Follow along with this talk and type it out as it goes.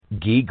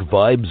Geek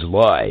Vibes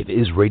Live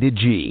is rated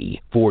G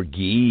for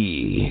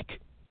geek.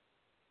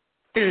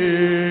 Hey,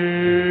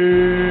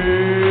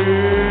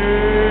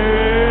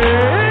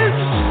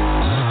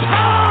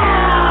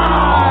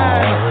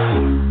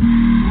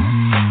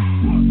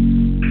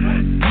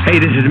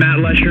 this is Matt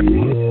Lesher.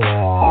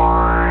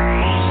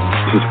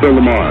 This is Phil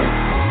Lamar.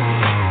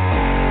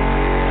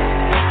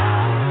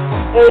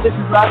 Hey, this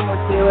is Rodney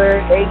Taylor,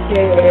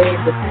 a.k.a.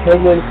 the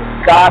Penguin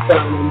from Gotham,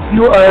 and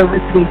you are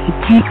listening to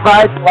Geek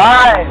Vibes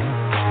Live.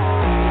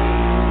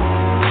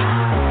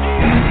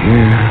 Here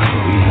we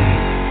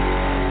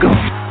go.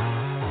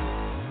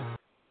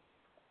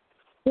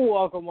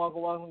 Welcome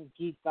to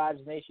Geek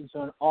Vibes Nation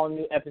to an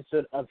all-new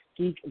episode of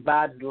Geek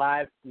Vibes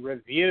Live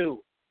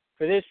Review.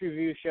 For this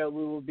review show,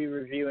 we will be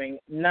reviewing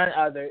none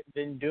other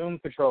than Doom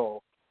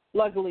Patrol.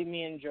 Luckily,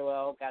 me and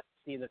Joel got to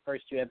see the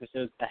first two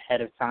episodes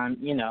ahead of time,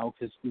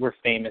 because we're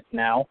famous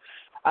now.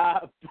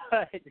 But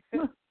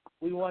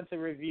we want to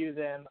review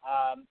them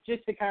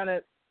just to kind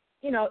of,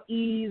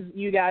 ease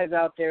you guys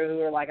out there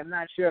who are like, I'm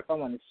not sure if I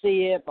want to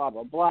see it, blah,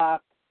 blah, blah.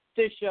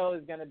 This show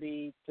is going to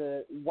be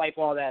to wipe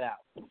all that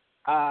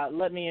out.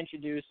 Let me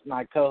introduce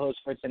my co-host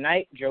for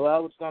tonight,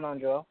 Joel. What's going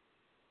on, Joel?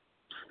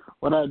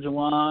 What up,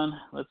 Jawan?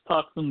 Let's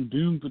talk some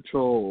Doom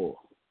Patrol.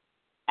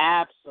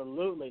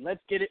 Absolutely.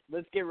 Let's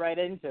get right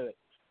into it.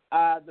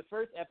 The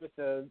first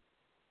episode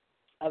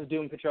of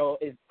Doom Patrol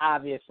is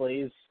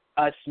obviously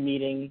us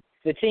meeting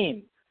the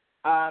team.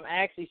 I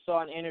actually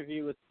saw an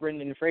interview with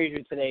Brendan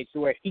Fraser today to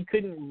where he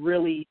couldn't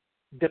really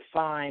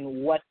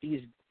define what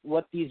these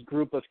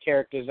group of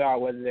characters are,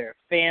 whether they're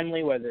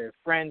family, whether they're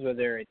friends, whether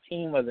they're a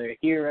team, whether they're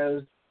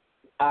heroes.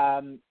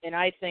 And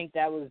I think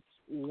that was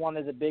one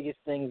of the biggest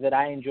things that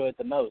I enjoyed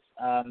the most.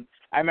 I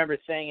remember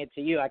saying it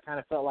to you. I kind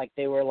of felt like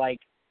they were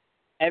like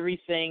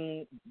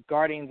everything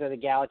Guardians of the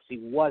Galaxy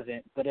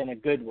wasn't, but in a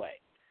good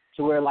way.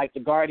 To where, like, the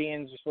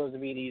Guardians are supposed to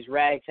be these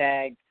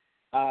ragtag,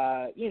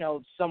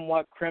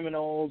 somewhat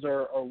criminals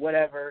or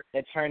whatever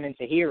that turn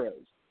into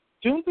heroes.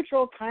 Doom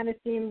Patrol kind of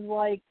seems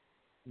like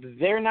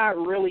they're not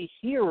really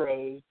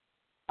heroes.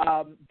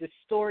 The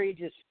story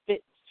just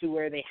fits to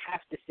where they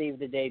have to save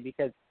the day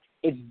because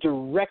it's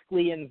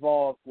directly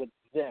involved with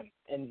them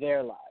and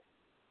their lives.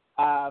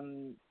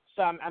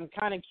 So I'm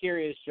kind of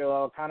curious,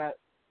 Joel, kind of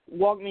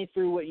walk me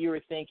through what you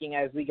were thinking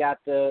as we got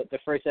the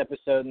first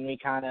episode and we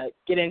kind of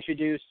get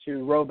introduced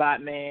to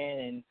Robot Man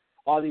and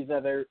all these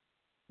other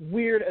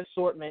weird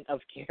assortment of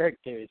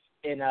characters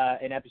in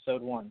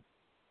episode 1.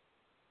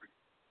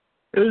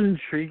 It was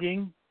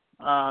intriguing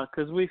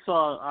because we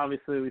saw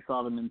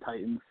them in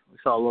Titans. We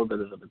saw a little bit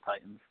of them in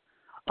Titans.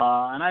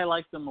 And I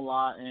liked them a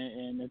lot,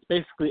 and it's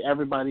basically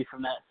everybody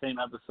from that same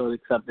episode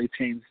except they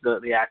changed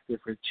the actor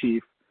for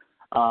Chief,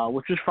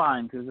 which is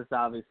fine because it's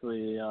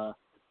obviously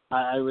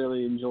I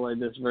really enjoyed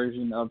this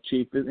version of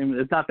Chief.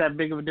 It's not that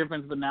big of a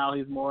difference, but now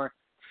he's more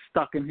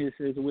stuck in his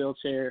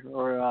wheelchair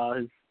or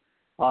his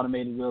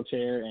automated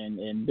wheelchair,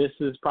 and this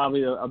is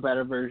probably a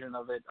better version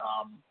of it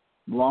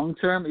long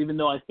term. Even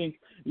though I think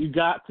you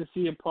got to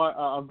see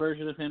a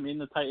version of him in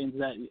the Titans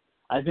that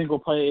I think will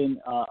play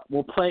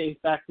a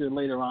factor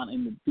later on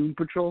in the Doom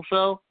Patrol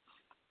show.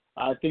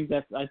 I think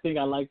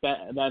I like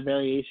that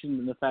variation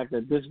and the fact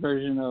that this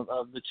version of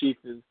the Chief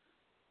is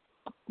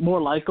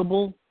more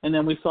likable, and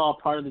then we saw a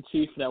part of the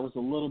Chief that was a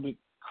little bit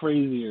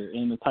crazier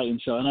in the Titan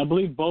show, and I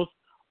believe both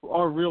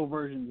are real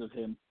versions of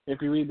him.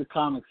 If you read the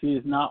comics, he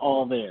is not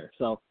all there,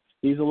 so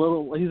he's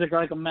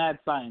like a mad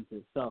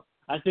scientist. So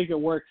I think it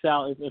works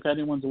out. If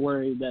anyone's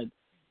worried that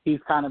he's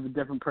kind of a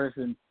different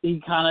person,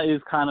 he kind of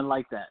is kind of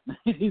like that.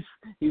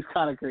 he's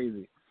kind of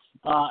crazy,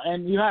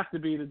 and you have to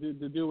be to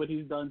do what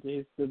he's done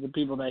to the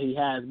people that he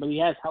has. But he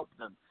has helped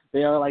them;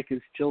 they are like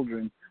his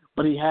children.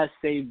 But he has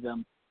saved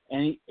them,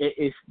 and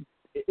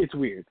it's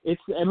weird.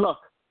 And look,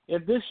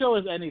 if this show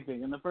is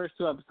anything, in the first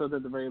 2 episodes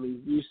at the very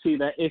least, you see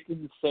that it's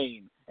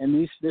insane.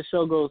 And this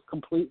show goes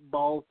complete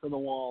balls to the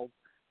wall,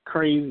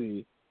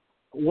 crazy,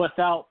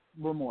 without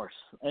remorse.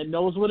 It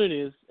knows what it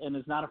is and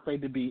is not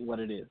afraid to be what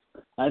it is.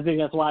 I think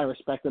that's why I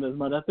respect it as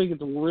much. I think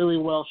it's really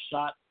well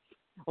shot.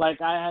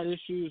 Like, I had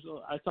issues,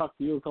 I talked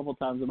to you a couple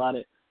times about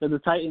it, that the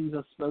Titans,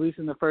 at least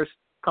in the first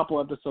couple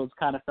episodes,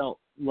 kind of felt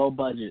low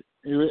budget.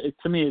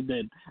 To me, it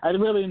did. I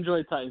really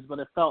enjoyed Titans, but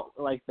it felt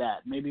like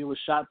that. Maybe it was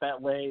shot that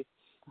way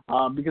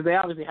because they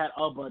obviously had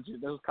a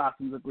budget. Those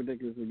costumes look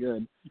ridiculously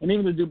good. And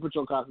even the Doom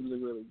Patrol costumes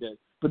look really good.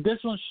 But this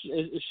one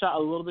is shot a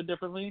little bit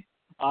differently.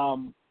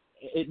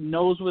 It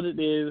knows what it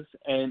is,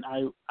 and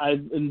I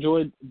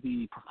enjoyed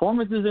the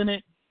performances in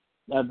it,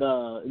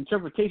 the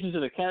interpretations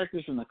of the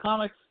characters from the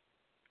comics,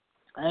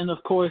 and,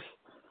 of course,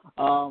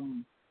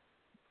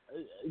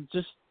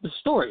 just the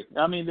story.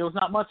 I mean, there was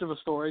not much of a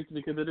story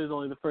because it is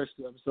only the first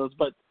 2 episodes,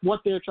 but what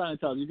they're trying to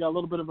tell you got a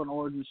little bit of an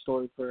origin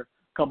story for a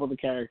couple of the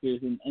characters,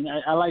 and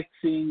I like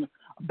seeing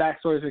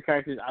backstories of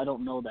characters I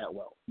don't know that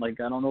well. Like,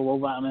 I don't know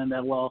Robot Man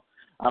that well.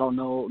 I don't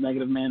know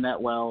Negative Man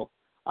that well.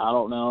 I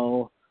don't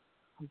know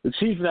the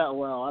Chief that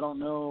well. I don't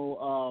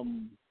know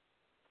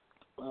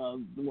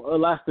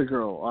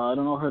Elastigirl. I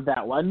don't know her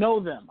that well. I know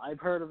them. I've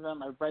heard of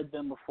them. I've read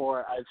them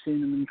before. I've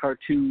seen them in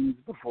cartoons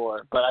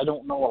before, but I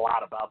don't know a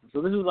lot about them.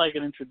 So this is like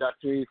an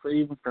introductory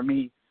for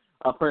me,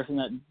 a person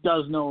that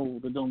does know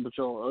the Doom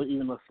Patrol,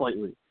 even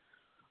slightly.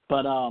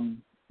 But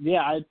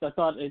yeah, I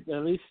thought at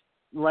least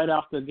right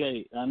out the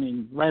gate,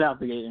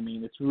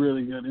 it's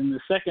really good. In the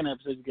second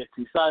episode, you get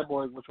to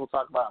Cyborg, which we'll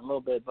talk about in a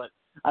little bit. But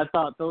I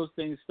thought those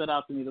things stood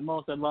out to me the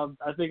most.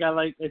 I think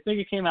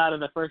it came out of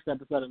the first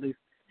episode at least,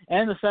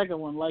 and the second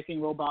one,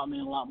 liking Robot Man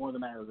a lot more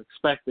than I was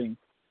expecting.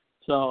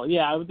 So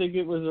yeah, I would think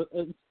it was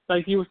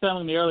like you were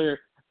telling me earlier.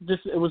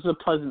 It was a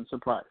pleasant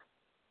surprise.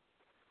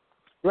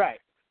 Right,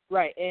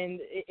 and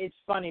it's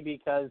funny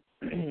because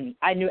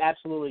I knew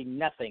absolutely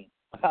nothing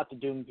about the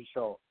Doom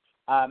Patrol.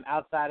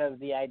 Outside of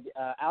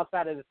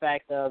the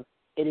fact of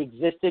it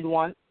existed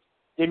once,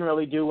 didn't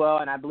really do well,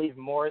 and I believe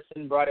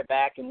Morrison brought it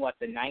back in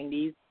the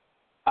 90s,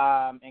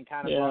 and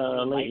kind of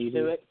brought life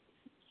to it.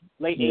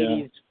 Late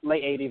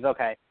 80s,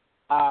 okay.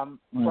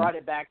 Brought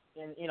it back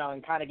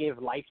and kind of gave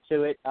life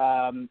to it,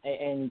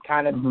 and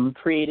kind of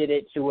created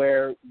it to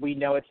where we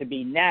know it to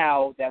be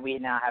now that we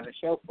now have a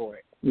show for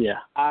it. Yeah.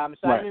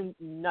 So right. I knew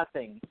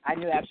nothing. I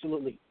knew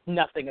absolutely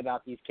nothing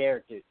about these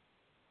characters.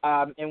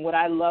 And what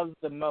I loved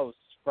the most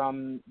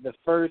from the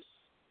first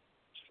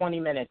 20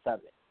 minutes of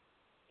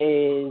it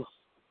is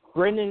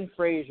Brendan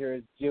Fraser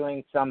is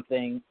doing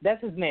something.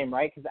 That's his name,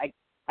 right? Because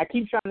I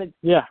keep trying to.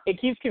 Yeah. It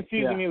keeps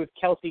confusing me with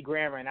Kelsey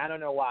Grammer, and I don't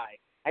know why.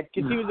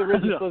 Because he was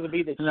originally supposed to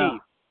be the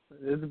chief.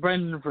 It's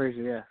Brendan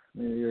Fraser.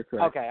 Yeah, you're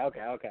correct.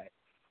 Okay.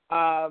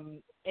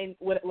 And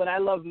what I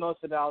love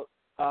most about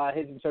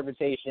his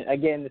interpretation,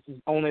 again, this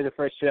is only the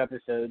first 2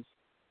 episodes,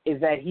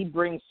 is that he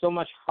brings so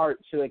much heart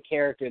to a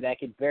character that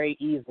could very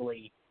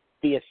easily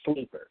be a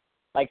sleeper.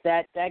 Like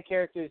that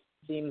character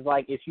seems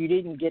like if you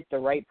didn't get the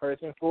right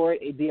person for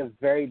it, it'd be a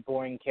very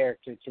boring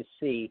character to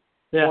see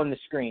on the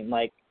screen.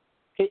 Like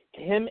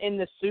him in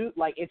the suit,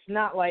 like it's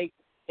not like,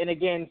 and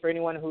again, for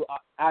anyone who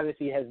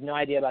obviously has no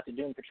idea about the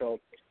Doom Patrol,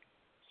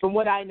 from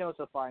what I know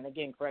so far, and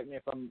again, correct me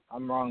if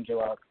I'm wrong,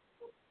 Joel,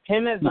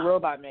 him as the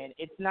Robot Man,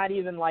 it's not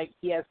even like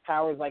he has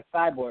powers like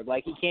Cyborg.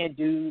 Like he can't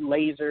do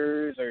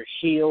lasers or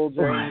shields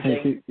or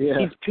anything.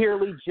 He's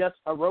purely just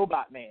a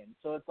Robot Man.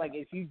 So it's like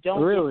if you don't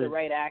get the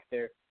right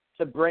actor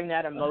to bring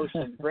that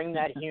emotion, bring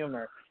that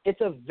humor, it's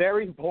a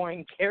very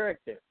boring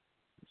character.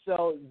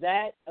 So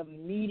that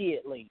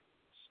immediately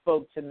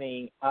spoke to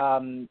me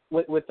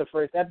with the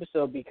first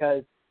episode,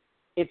 because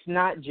it's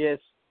not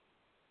just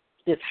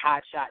this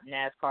hotshot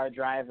NASCAR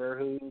driver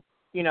who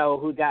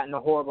got in a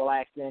horrible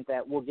accident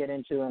that we'll get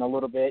into in a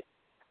little bit,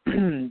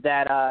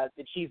 that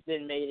the chief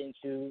then made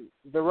into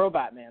the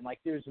Robot Man. Like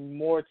there's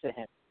more to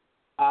him.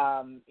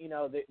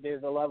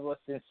 There's a level of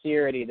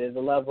sincerity. There's a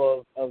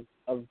level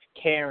of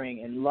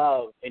caring and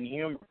love and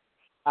humor.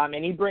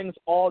 And he brings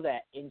all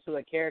that into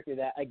a character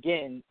that,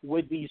 again,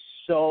 would be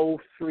so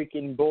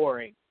freaking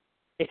boring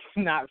if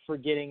not for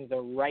getting the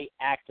right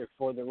actor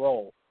for the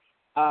role.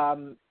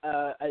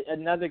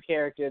 Another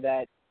character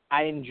that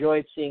I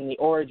enjoyed seeing the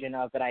origin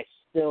of, but I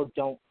still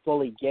don't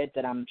fully get,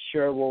 that I'm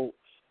sure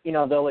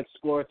they'll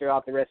explore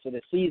throughout the rest of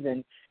the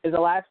season, is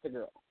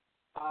Elastigirl.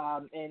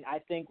 And I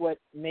think what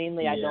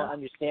mainly I don't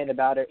understand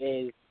about her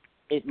is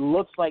it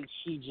looks like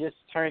she just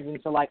turns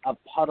into like a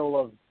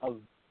puddle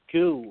of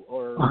goo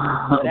or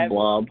whatever.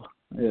 Blob.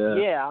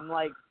 Yeah, I'm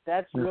like,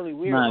 that's really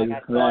weird. Not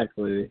like,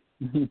 exactly.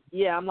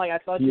 I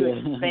thought you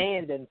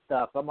expand and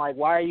stuff. I'm like,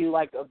 why are you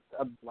like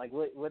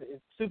what?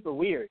 It's super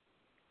weird.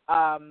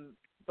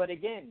 But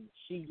again,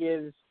 she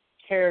gives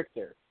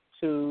character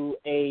to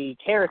a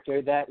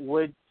character that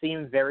would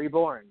seem very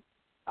boring.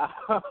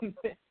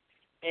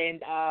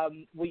 And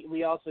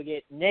we also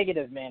get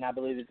Negative Man, I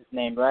believe is his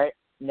name, right?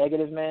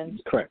 Negative Man?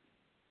 Correct.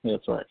 Yeah,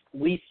 that's right.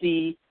 We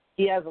see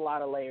he has a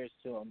lot of layers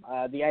to him.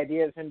 The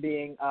idea of him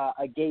being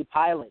a gay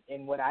pilot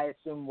in what I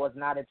assume was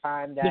not a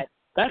time that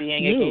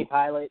being new. A gay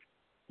pilot.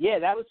 Yeah,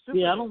 that was super.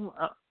 Yeah,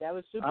 that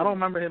was super. I don't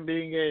remember him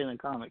being gay in the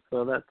comics,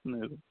 so that's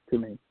new to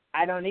me.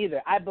 I don't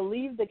either. I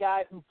believe the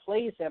guy who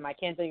plays him, I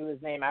can't think of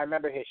his name. I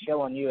remember his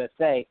show on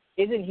USA.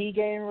 Isn't he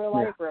gay in real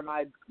life, or am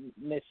I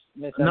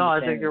misunderstanding? No, I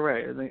think you're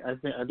right.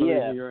 I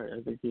believe you're right.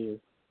 I think he is.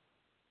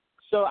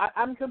 So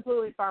I'm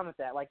completely fine with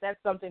that. Like,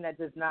 that's something that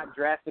does not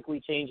drastically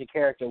change a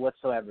character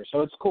whatsoever.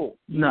 So it's cool.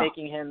 You're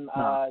making him,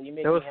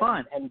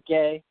 him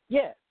gay.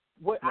 Yeah.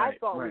 What I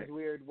thought was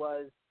weird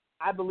was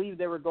I believe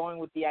they were going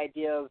with the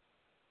idea of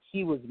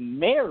he was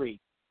married,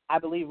 I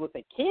believe, with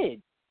a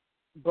kid,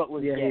 but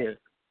was gay. He is.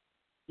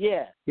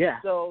 Yeah.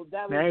 Yeah. So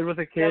that was married with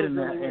a kid,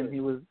 and he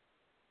was.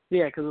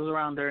 Yeah, because it was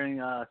around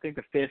during I think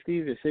the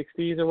 50s or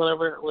 60s or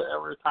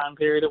whatever time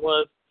period it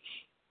was.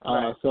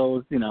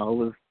 So it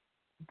was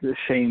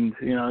shamed.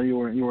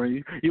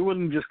 You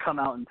wouldn't just come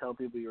out and tell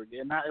people you were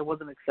gay. It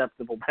wasn't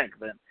acceptable back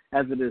then,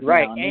 as it is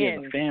now.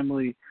 And the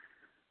family.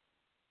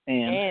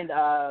 And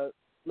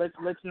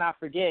let's not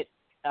forget,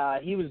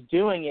 he was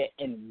doing it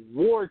in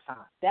wartime.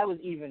 That was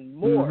even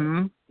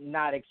more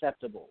not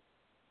acceptable.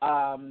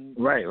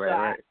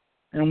 Right.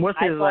 And what's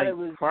his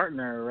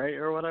partner, right,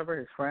 or whatever,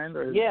 his friend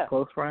or his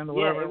close friend or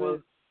whatever it was?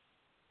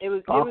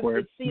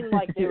 awkward. It seemed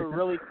like they were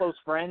really close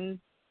friends,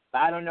 but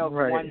I don't know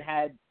if one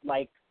had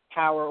like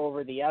power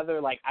over the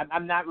other. Like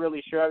I'm not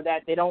really sure of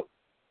that. They don't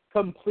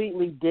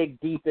completely dig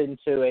deep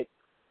into it.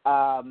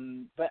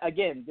 But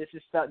again, this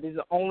is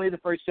only the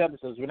first 2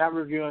 episodes. We're not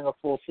reviewing a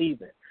full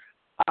season.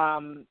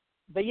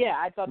 But yeah,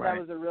 I thought that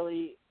was a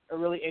really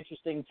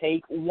interesting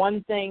take.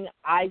 One thing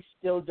I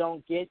still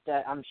don't get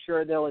that I'm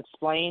sure they'll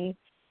explain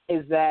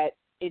is that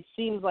it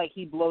seems like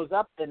he blows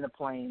up in the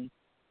plane,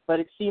 but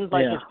it seems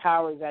like his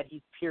power is that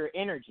he's pure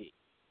energy.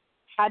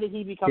 How did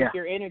he become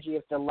pure energy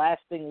if the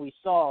last thing we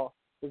saw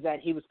is that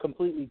he was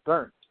completely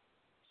burnt?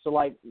 So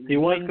like he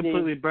was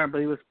completely burnt, but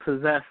he was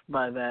possessed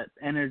by that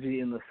energy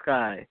in the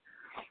sky.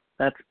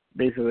 That's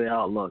basically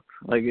how it looks.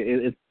 Like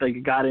it like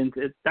it got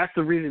into it. That's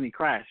the reason he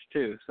crashed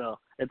too. So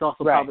it's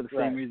also probably the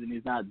same reason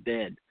he's not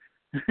dead.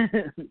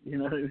 You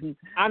know what I mean?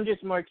 I'm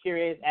just more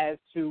curious as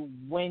to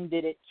when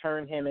did it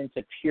turn him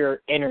into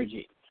pure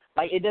energy.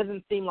 Like it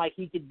doesn't seem like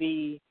he could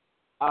be,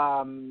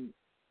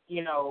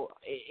 you know.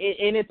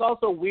 And it's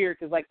also weird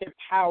because like their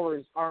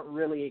powers aren't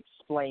really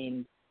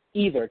explained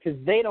either because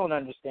they don't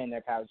understand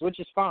their powers, which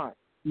is fine.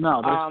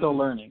 No, they're still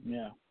learning.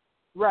 Yeah.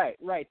 Right.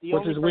 The which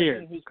only is person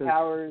weird, whose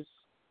powers.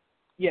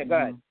 Yeah, go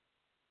ahead.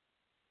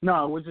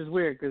 No, which is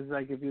weird because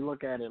like if you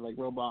look at it, like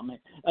Robot Man,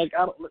 like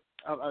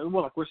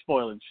look, we're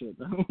spoiling shit.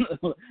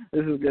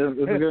 This is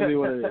gonna be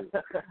what it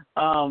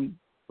is.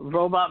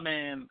 Robot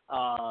Man,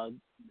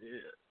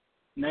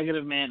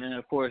 Negative Man, and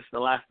of course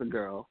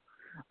Elastigirl,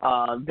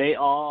 they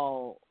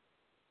all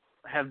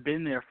have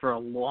been there for a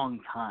long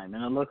time,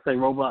 and it looks like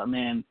Robot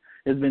Man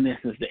has been there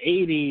since the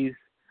 80s,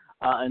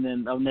 and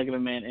then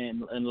Negative Man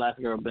and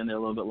Elastigirl have been there a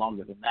little bit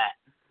longer than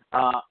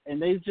that.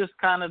 And they've just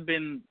kind of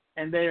been.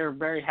 And they are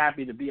very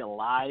happy to be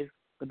alive,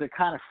 but they're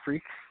kind of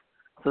freaks,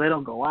 so they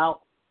don't go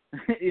out.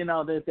 You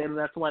know,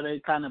 that's why they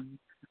kind of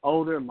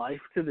owe their life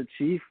to the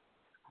chief.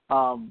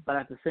 But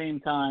at the same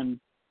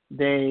time,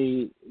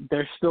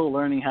 they're still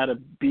learning how to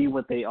be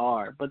what they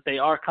are. But they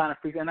are kind of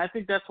freaks, and I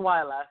think that's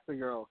why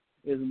Elastigirl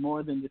is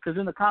more than because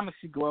in the comics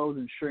she grows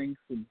and shrinks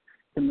and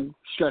can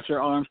stretch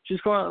her arms. She's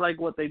kind of like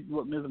what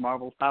Ms.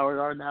 Marvel's powers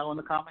are now in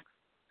the comics.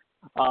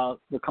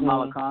 The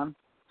Kamala Khan,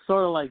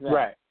 sort of like that.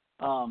 Right.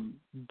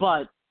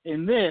 But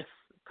in this,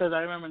 because I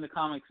remember in the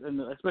comics, and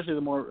especially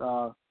the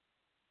more,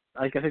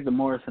 like I think the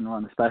Morrison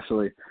run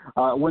especially,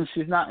 when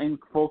she's not in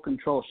full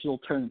control, she'll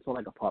turn into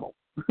like a puddle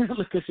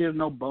because she has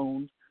no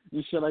bones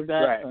and shit like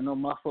that, or no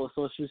muscle.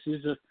 So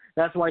she's just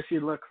that's why she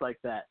looks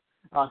like that.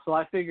 So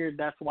I figured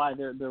that's why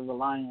they're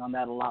relying on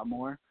that a lot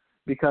more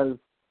because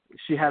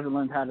she hasn't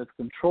learned how to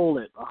control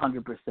it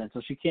 100%.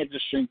 So she can't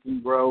just shrink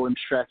and grow and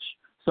stretch.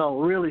 So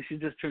really, she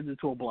just turns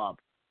into a blob,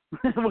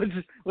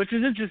 which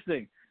is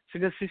interesting.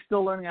 Because she's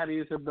still learning how to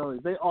use her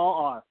abilities. They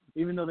all are,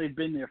 even though they've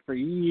been there for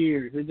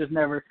years. They just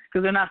never,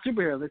 because they're not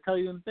superheroes. They tell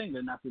you in the thing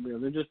they're not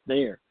superheroes. They're just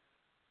there.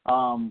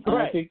 And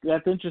I think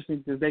that's interesting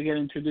because they get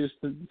introduced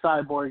to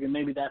Cyborg, and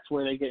maybe that's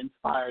where they get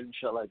inspired and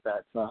shit like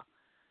that. So,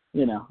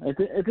 you know, it's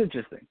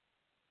interesting.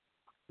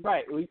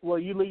 Right. Well,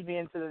 you lead me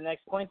into the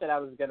next point that I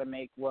was going to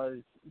make was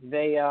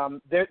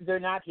they're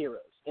not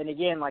heroes. And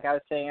again, like I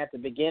was saying at the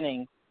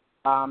beginning,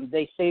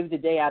 they saved the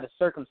day out of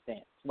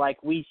circumstance.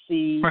 Like we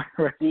see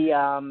we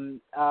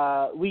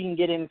can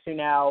get into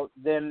now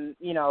them,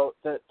 you know,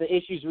 the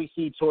issues we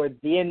see towards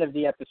the end of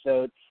the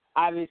episode.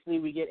 Obviously,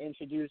 we get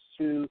introduced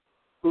to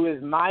who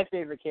is my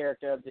favorite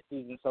character of the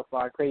season so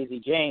far, Crazy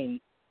Jane,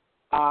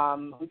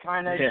 who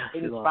kind of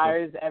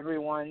inspires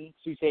everyone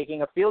to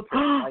taking a field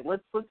trip. Like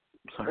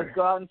let's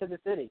go out into the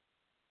city.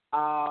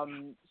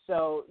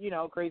 So, you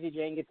know, Crazy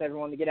Jane gets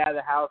everyone to get out of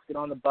the house, get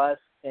on the bus,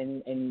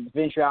 and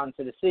venture out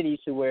into the city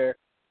to where,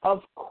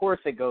 of course,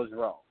 it goes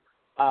wrong.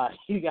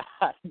 You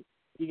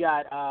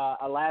got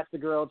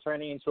Elastigirl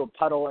turning into a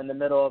puddle in the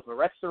middle of a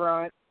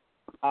restaurant.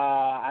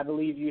 I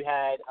believe you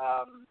had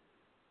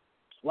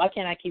why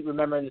can't I keep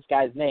remembering this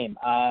guy's name?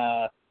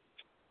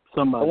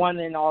 Somebody. The one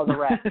in all the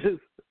rap.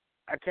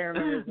 I can't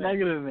remember his name.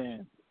 Negative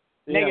Man.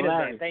 Negative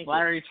Larry. Man. Thank you.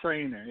 Larry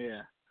Trainer.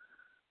 Yeah.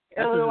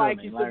 It was like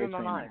he's slipping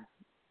my mind.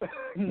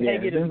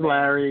 Negative Man.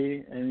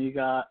 Larry, and you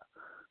got.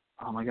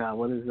 Oh my God,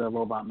 what is the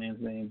Robot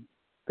Man's name?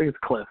 I think it's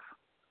Cliff.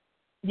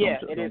 Yeah,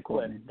 it is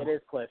Cliff. It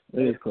is Cliff.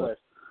 It is Cliff.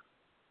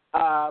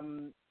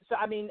 So,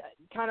 I mean,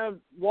 kind of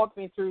walk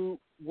me through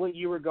what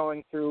you were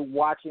going through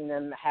watching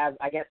them have,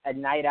 I guess, a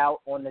night out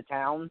on the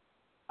town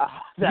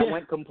that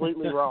went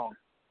completely wrong.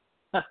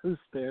 That's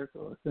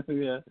hysterical.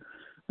 Yeah.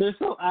 They're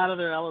so out of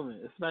their element,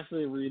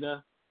 especially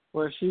Rita,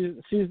 where she's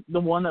the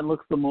one that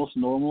looks the most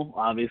normal,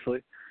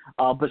 obviously,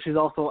 but she's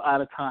also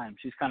out of time.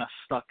 She's kind of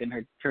stuck in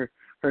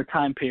her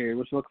time period,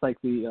 which looks like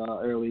the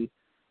early,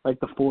 like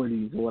the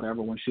 40s or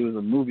whatever, when she was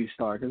a movie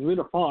star. Because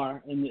Rita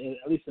Farr,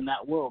 at least in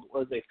that world,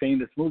 was a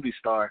famous movie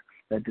star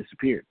that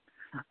disappeared.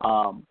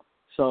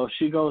 So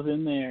she goes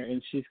in there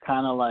and she's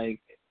kind of like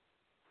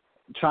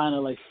trying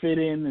to like fit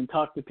in and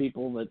talk to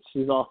people, but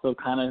she's also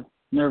kind of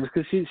nervous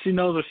because she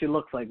knows what she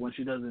looks like when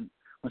she's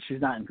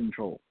not in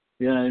control.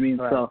 You know what I mean?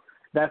 Right. So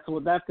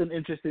that's an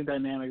interesting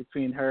dynamic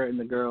between her and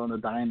the girl in the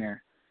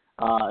diner.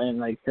 and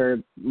like her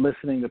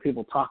listening to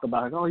people talk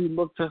about it. Oh, you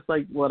look just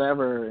like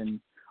whatever and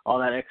all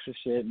that extra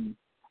shit. And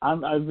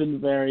I've been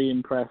very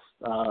impressed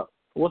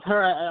with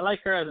her. I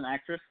like her as an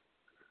actress,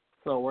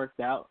 so it worked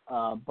out.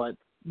 But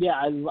yeah,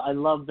 I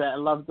love that. I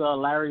love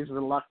Larry's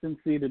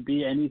reluctancy to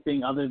be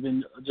anything other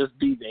than just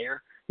be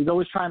there. He's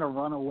always trying to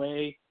run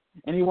away,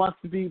 and he wants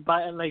to be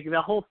by like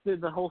the whole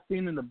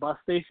scene in the bus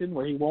station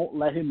where he won't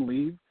let him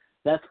leave.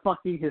 That's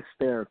fucking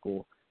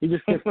hysterical. He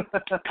just keeps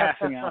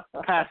passing out.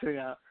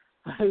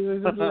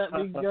 Just let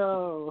me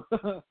go.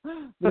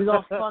 He's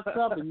all fucked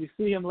up, and you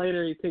see him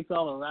later. He takes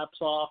all the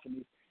wraps off,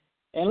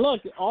 and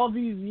look, all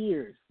these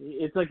years,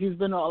 it's like he's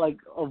been like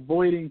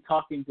avoiding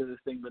talking to this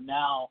thing, but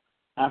now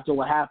after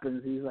what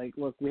happens, he's like,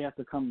 look, we have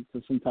to come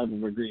to some type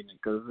of agreement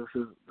because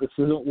this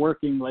isn't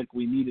working like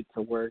we need it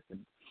to work. And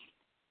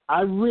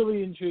I'm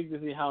really intrigued to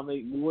see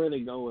where they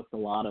go with a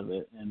lot of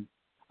it. And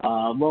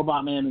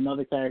Robot Man,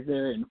 another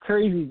character, and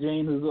Crazy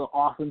Jane, who's an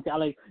awesome.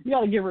 Like, you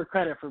got to give her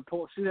credit for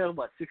she had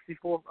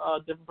 64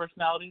 different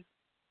personalities.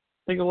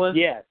 I think it was.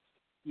 Yes.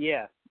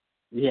 Yeah.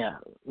 Yeah.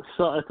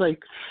 So it's like,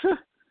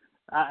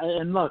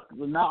 and look,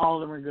 not all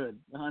of them are good.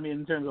 I mean,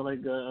 in terms of like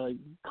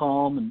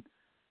calm and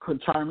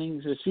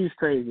charming, she's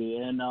crazy,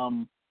 and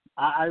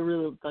I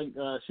really think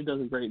she does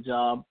a great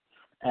job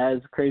as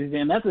Crazy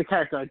Jane. That's a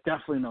character I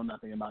definitely know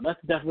nothing about. That's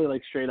definitely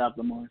like straight out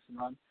the Morrison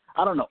run.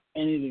 I don't know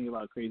anything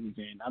about Crazy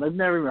Jane. I've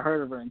never even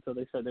heard of her until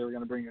they said they were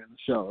going to bring her in the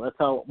show. That's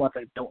how much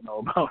I don't know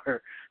about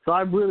her. So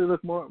I really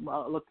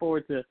look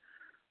forward to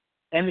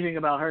anything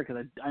about her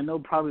because I know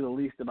probably the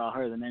least about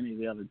her than any of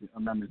the other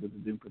members of the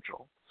Doom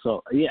Patrol.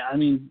 So yeah, I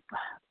mean,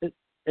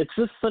 it's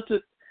just such a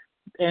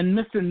and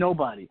Mr.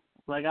 Nobody.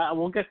 Like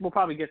we'll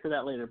probably get to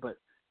that later, but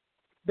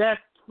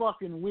that's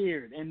fucking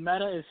weird. And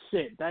meta is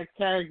shit. That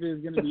character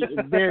is going to be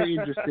very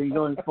interesting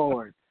going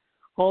forward.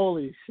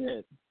 Holy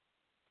shit.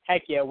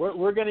 Heck yeah,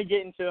 we're going to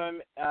get into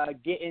him,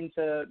 get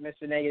into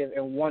Mr. Negative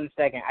in 1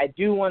 second. I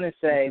do want to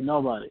say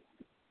Mr.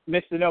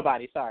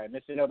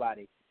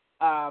 Nobody.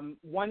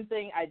 One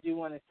thing I do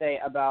want to say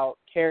about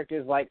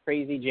characters like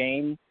Crazy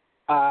Jane,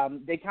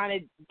 they kind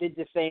of did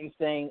the same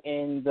thing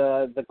in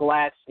the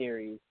Glass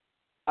series.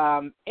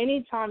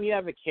 Anytime you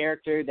have a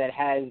character that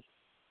has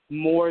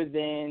more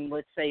than,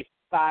 let's say,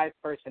 5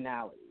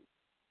 personalities,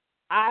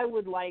 I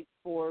would like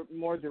for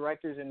more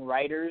directors and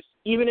writers,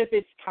 even if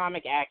it's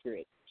comic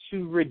accurate,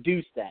 to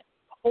reduce that.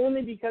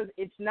 Only because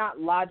it's not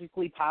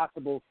logically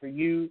possible for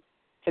you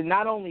to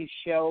not only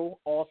show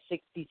all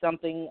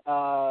 60-something,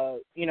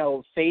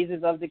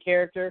 phases of the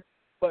character,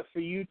 but for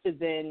you to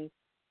then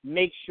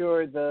make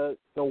sure the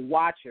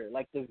watcher,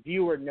 like the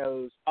viewer,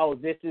 knows, oh,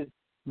 this is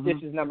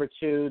number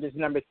 2, this is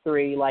number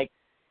 3. Like,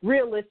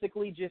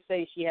 realistically, just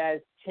say she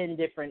has 10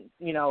 different,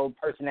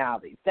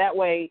 personalities. That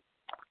way,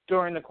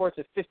 during the course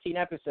of 15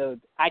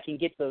 episodes, I can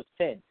get those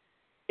 10.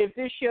 If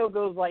this show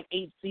goes like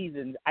 8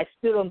 seasons, I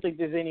still don't think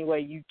there's any way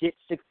you get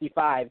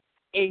 65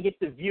 and get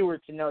the viewer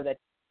to know that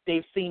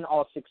they've seen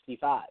all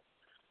 65.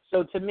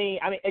 So to me,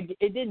 I mean,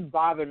 it didn't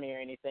bother me or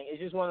anything.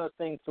 It's just one of those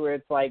things where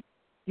it's like,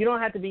 you don't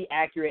have to be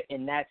accurate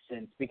in that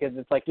sense because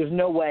it's like there's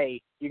no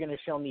way you're going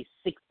to show me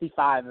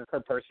 65 of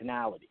her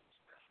personalities.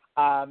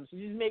 So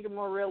just make it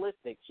more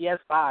realistic. She has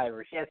 5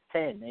 or she has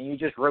 10, and you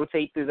just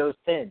rotate through those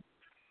 10.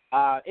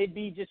 It'd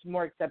be just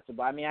more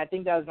acceptable. I mean, I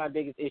think that was my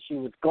biggest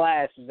issue with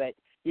Glass is that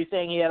you're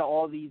saying he had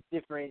all these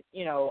different,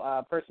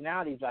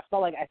 personalities, but I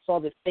felt like I saw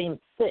the same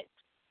 6.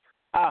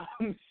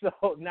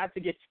 So not to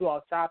get too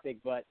off topic,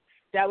 but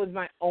that was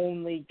my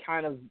only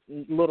kind of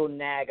little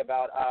nag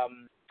about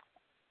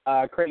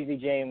Crazy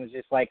Jane was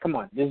just like, come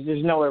on, there's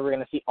no way we're going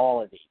to see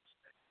all of these.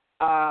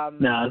 No,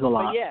 there's a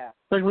lot. Yeah.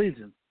 It's like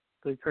Legion.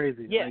 It's like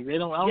crazy. Yeah. Like, they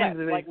don't, I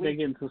don't think they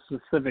get into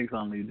specifics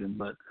on Legion,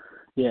 but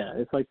yeah,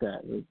 it's like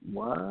that. Like,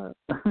 what?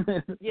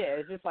 Yeah,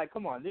 it's just like,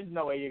 come on, there's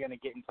no way you're going to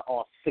get into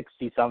all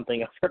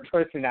 60-something of her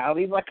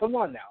personalities. Like, come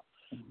on now.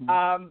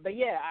 Mm-hmm. But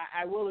yeah,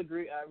 I will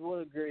agree. I will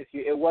agree with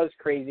you. It was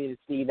crazy to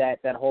see that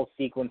whole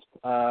sequence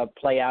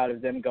play out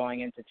of them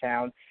going into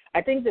town.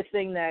 I think the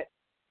thing that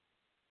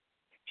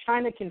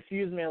kind of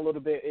confused me a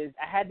little bit is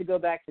I had to go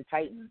back to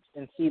Titans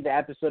and see the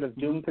episode of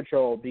Doom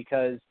Patrol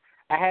because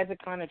I had to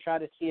kind of try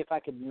to see if I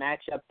could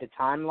match up the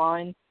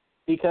timeline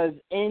because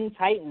in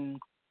Titans,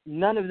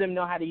 none of them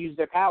know how to use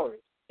their powers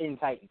in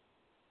Titans.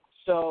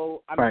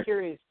 So I'm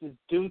curious, does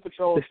Doom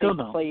Patrol take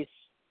place?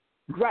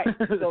 Right.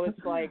 So it's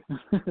like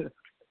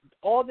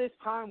all this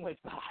time went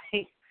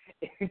by.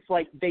 It's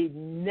like they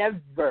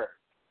never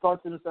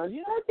thought to themselves,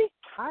 it'd be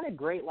kind of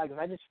great, like, if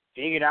I just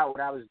figured out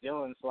what I was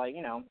doing, so, like,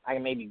 I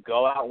can maybe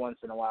go out once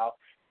in a while.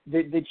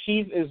 The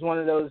chief is one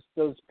of those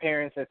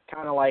parents that's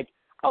kind of like,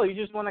 oh, you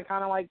just want to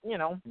kind of, like,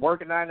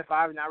 work a 9 to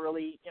 5 and not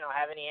really,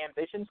 have any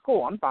ambitions?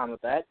 Cool, I'm fine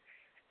with that.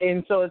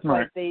 And so it's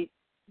like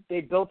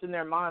they built in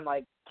their mind,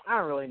 like, I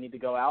don't really need to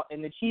go out.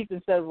 And the chief,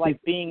 instead of,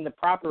 like, being the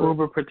proper,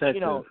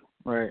 overprotective,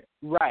 Right.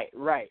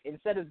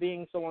 Instead of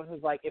being someone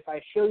who's like, if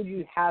I showed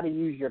you how to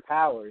use your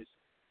powers,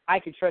 I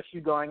could trust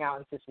you going out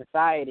into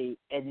society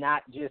and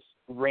not just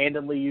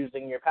randomly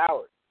using your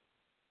powers.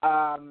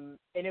 And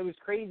it was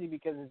crazy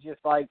because it's just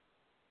like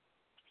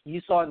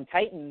you saw in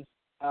Titans,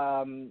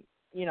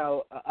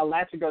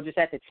 Elastigirl just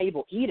at the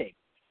table eating,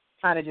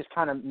 kind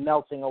of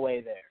melting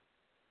away there.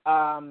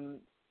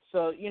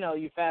 So,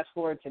 you fast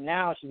forward to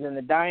now, she's in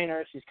the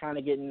diner, she's kind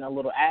of getting a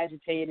little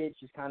agitated,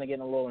 she's kind of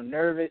getting a little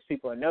nervous,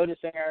 people are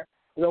noticing her.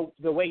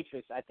 The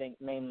waitress, I think,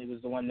 mainly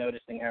was the one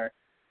noticing her.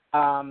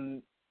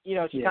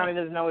 She kind of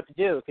doesn't know what to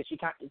do because she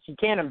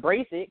can't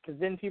embrace it because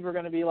then people are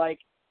going to be like,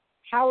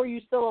 how are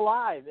you still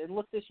alive and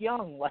look this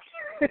young? Like,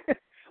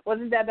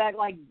 wasn't that back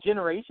like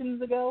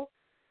generations ago?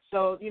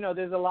 So,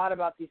 there's a lot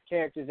about these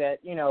characters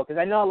that, because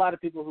I know a lot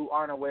of people who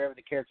aren't aware of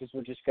the characters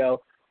will just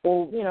go,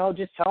 well,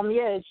 just tell them,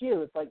 yeah, it's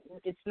you. It's like,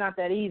 it's not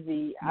that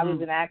easy. I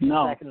was an actor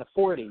back in the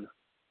 40s.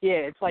 Yeah,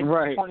 it's like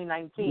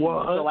 2019.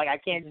 What? So, like, I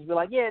can't just be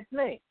like, yeah, it's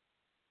me.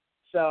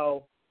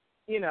 So,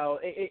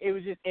 it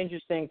was just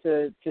interesting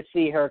to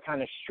see her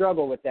kind of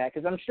struggle with that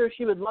because I'm sure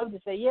she would love to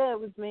say, yeah, it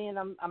was me, and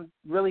I'm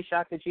really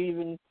shocked that you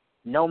even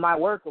know my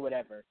work or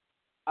whatever.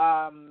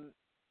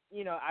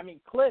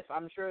 Cliff,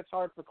 I'm sure it's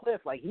hard for Cliff.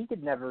 Like, he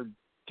could never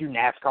do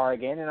NASCAR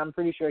again, and I'm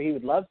pretty sure he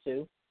would love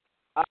to.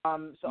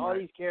 So all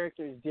these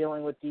characters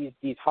dealing with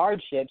these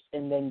hardships,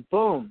 and then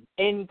boom,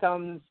 in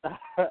comes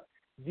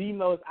the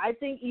most, I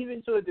think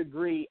even to a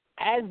degree,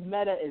 as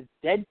meta as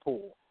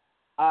Deadpool,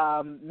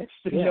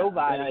 Mr.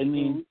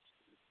 Nobody,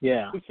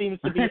 who seems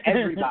to be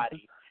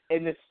everybody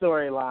in this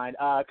storyline.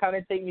 Kind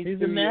of take me through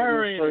the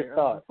narrator first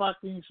thought. of the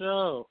fucking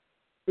show.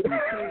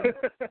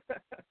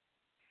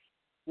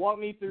 Walk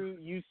me through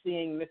you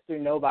seeing Mr.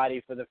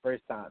 Nobody for the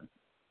first time.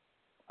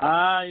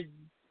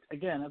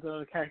 Again, that's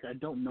another character I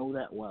don't know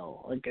that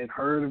well. Like, I've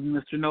heard of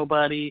Mr.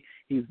 Nobody.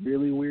 He's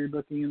really weird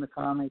looking in the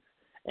comics.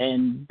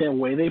 And the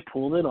way they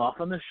pulled it off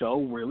on the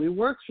show really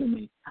works for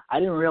me. I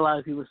didn't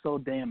realize he was so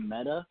damn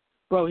meta.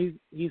 Bro,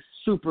 he's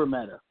super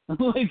meta.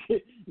 Like,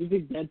 you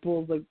think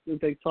Deadpool's like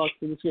talks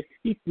to this guy?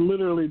 He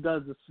literally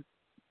does the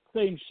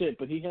same shit,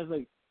 but he has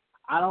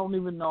I don't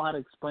even know how to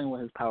explain what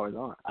his powers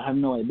are. I have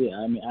no idea.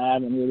 I mean, I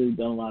haven't really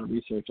done a lot of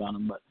research on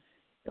him, but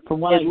from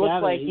what I gather,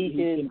 looks like he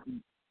can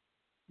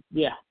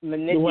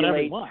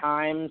manipulate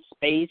time,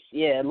 space.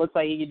 Yeah, it looks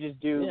like he could just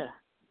do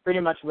pretty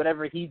much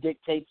whatever he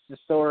dictates the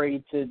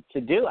story to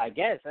do, I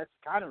guess. That's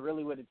kind of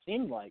really what it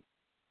seemed like.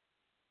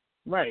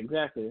 Right,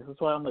 exactly. That's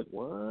why I'm like,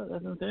 what?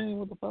 That's insane.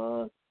 What the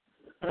fuck?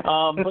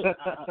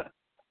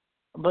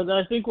 But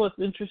I think what's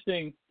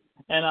interesting,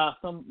 and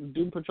some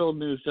Doom Patrol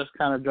news just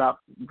kind of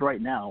dropped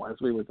right now as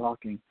we were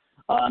talking,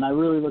 and I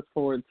really look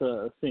forward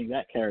to seeing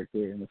that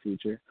character in the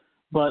future.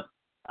 But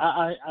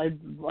I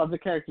of the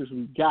characters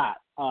we got,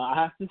 I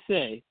have to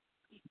say,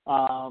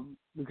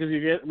 because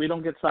we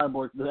don't get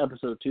Cyborg in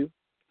episode 2.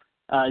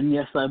 And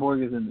yes,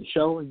 Cyborg is in the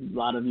show. A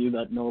lot of you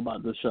that know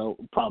about the show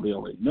probably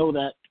already know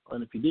that.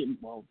 And if you didn't,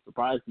 well,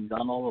 surprise, he's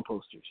on all the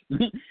posters.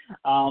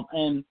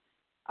 And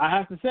I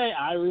have to say,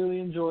 I really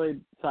enjoyed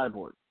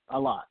Cyborg a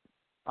lot,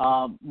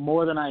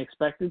 more than I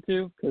expected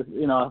to. Because,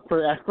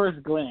 at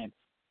first glance,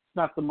 it's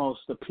not the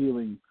most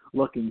appealing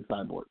looking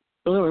Cyborg.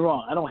 Don't get me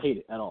wrong, I don't hate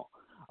it at all.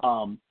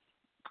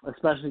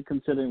 Especially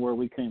considering where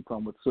we came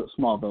from with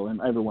Smallville and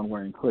everyone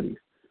wearing hoodies.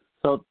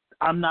 So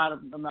I'm not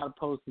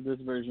opposed to this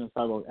version of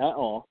Cyborg at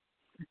all.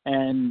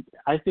 And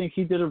I think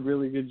he did a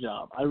really good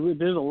job.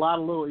 There's a lot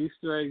of little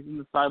Easter eggs in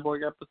the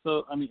Cyborg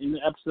episode. I mean, in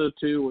episode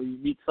 2 where you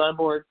meet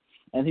Cyborg,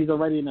 and he's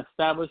already an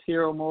established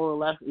hero more or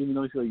less, even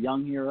though he's a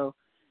young hero.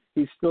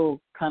 He's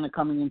still kind of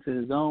coming into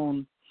his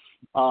own,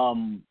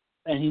 and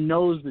he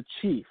knows the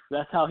Chief.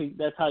 That's how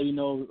you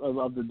know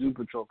of the Doom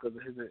Patrol because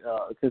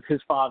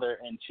his father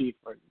and Chief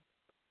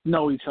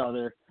know each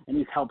other, and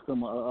he's helped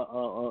him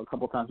a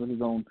couple times with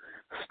his own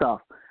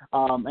stuff.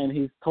 And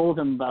he's told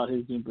him about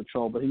his Doom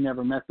Patrol, but he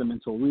never met them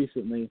until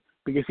recently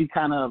because he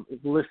kind of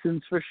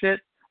listens for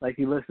shit. Like,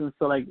 he listens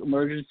to,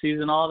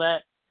 emergencies and all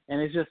that, and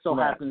it just so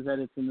happens that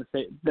it's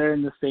they're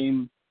in the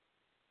same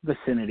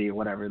vicinity or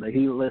whatever. Like,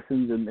 he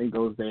listens and he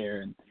goes there,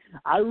 and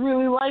I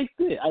really liked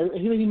it.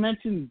 He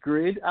mentioned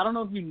Grid. I don't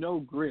know if you know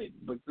Grid,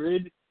 but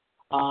Grid,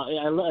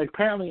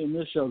 apparently in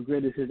this show,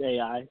 Grid is his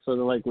AI, sort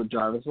of like what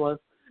Jarvis was.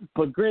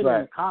 But Grid in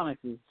the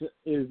comics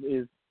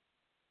is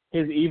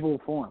his evil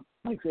form.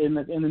 Like, in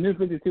the New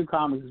 52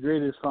 comics,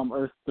 Grid is from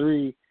Earth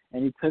 3,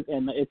 and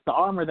it's the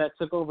armor that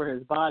took over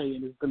his body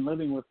and has been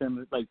living with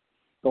him the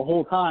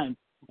whole time.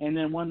 And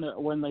then when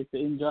the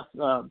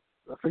Injustice, I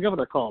forget what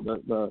they're called,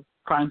 the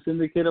Crime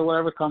Syndicate or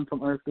whatever, come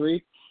from Earth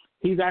 3,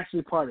 he's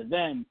actually part of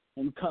them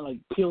and kind of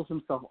peels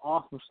himself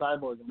off of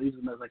Cyborg and leaves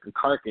him as a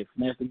carcass,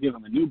 and they have to give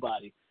him a new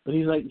body. But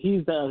he's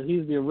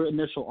the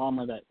initial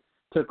armor that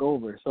took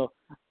over. So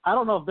I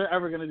don't know if they're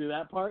ever going to do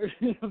that part,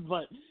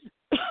 but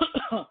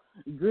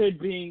Grid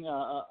being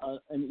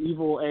an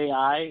evil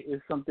AI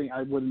is something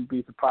I wouldn't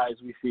be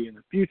surprised we see in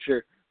the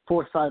future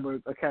for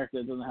Cyborg, a character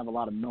that doesn't have a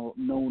lot of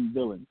known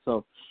villains.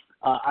 So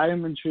I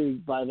am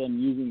intrigued by them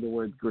using the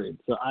word Grid.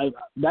 So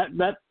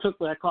that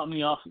caught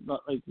me off,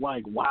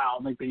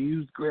 wow, they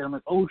used Grid. I'm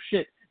like, oh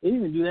shit, they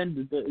didn't even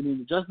do that in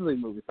the Justice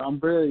League movie. So I'm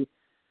very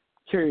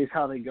curious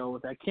how they go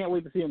with that. Can't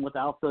wait to see him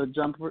without the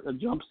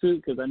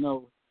jumpsuit because I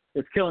know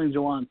it's killing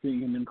Jawan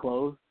seeing him in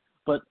clothes,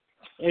 but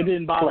it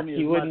didn't bother me as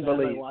much as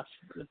I watched.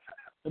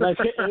 Like,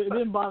 it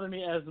didn't bother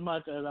me as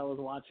much as I was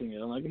watching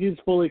it. I'm like, he's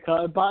fully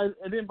cut. It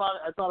didn't bother.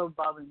 I thought it would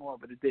bother me more,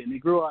 but it didn't. He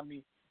grew on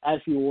me as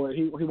he wore it.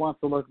 He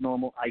wants to look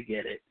normal. I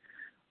get it.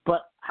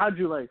 But how'd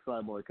you like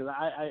Cyborg? Because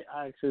I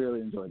actually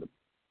really enjoyed him.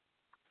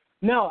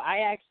 No, I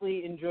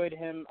actually enjoyed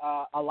him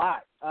a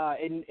lot.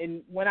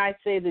 And when I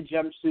say the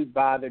jumpsuit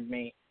bothered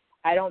me,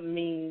 I don't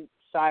mean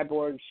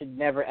Cyborg should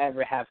never,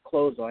 ever have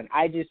clothes on.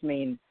 I just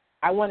mean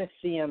I want to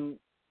see him.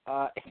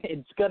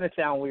 It's going to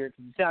sound weird.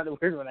 It sounded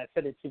weird when I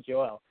said it to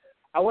Joel.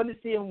 I want to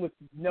see him with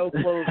no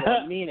clothes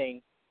on,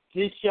 meaning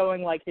just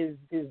showing like his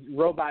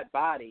robot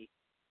body,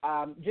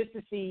 just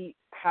to see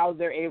how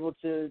they're able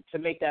to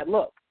make that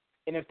look.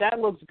 And if that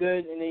looks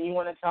good, and then you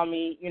want to tell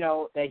me,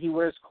 that he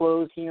wears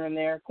clothes here and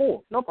there,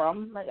 cool, no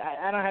problem.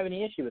 I don't have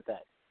any issue with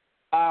that.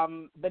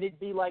 But it'd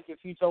be like if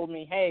you told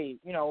me, hey,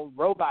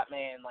 Robot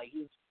Man, like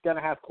he's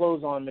gonna have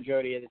clothes on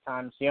majority of the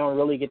time, so you don't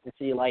really get to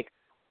see like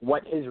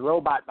what his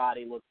robot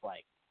body looks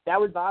like. That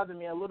would bother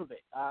me a little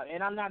bit.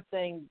 And I'm not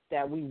saying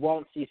that we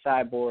won't see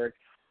Cyborg's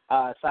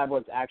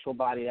actual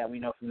body that we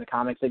know from the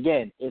comics.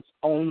 Again, it's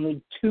only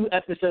 2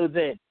 episodes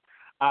in,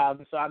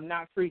 so I'm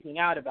not freaking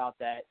out about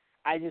that.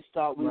 I just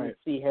thought we would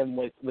see him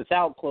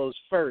without clothes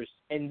first,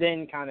 and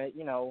then kind of,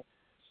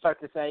 start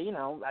to say,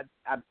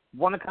 I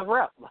want to cover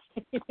up.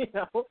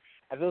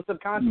 I feel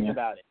subconscious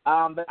about it.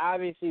 But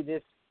obviously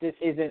this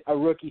isn't a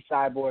rookie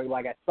Cyborg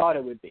like I thought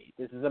it would be.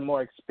 This is a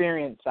more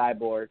experienced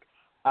Cyborg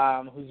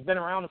who's been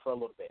around for a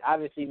little bit.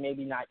 Obviously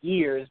maybe not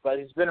years, but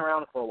he's been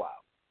around for a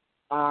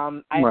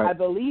while. I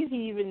believe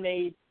he even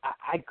made,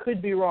 I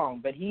could be wrong,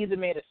 but he either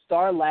made a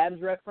Star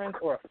Labs reference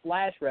or a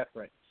Flash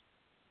reference.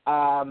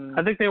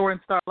 I think they were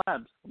in Star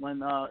Labs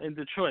when in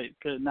Detroit,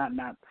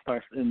 not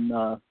Star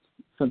in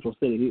Central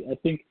City. I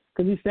think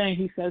because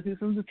he says he's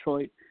from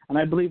Detroit, and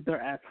I believe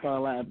they're at Star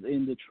Labs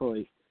in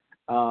Detroit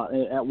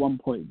at one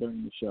point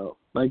during the show.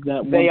 Like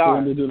that one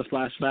when they do the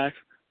flashbacks.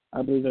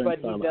 I believe they're in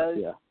Star Labs.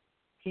 Yeah.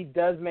 He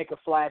does make a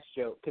Flash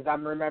joke because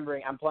I'm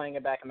playing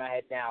it back in my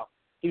head now.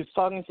 He was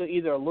talking to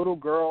either a little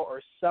girl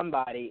or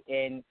somebody,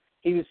 and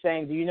he was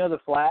saying, "Do you know the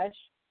Flash?"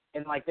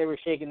 And like they were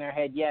shaking their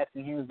head yes,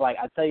 and he was like,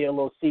 "I'll tell you a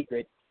little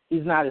secret.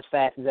 He's not as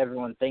fast as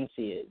everyone thinks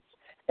he is."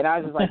 And I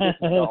was just like, "This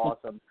is so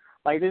awesome!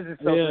 Like this is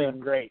so freaking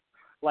great!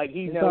 Like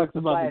he knows the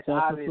Flash,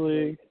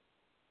 obviously."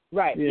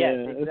 Right? Yeah,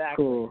 yes, exactly. It's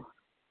cool.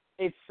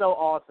 It's so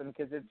awesome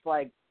because it's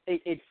like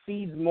it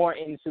feeds more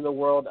into the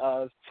world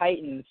of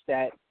Titans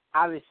that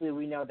obviously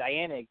we know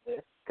Diana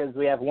exists because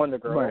we have Wonder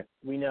Girl. Right.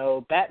 We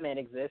know Batman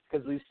exists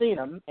because we've seen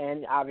him,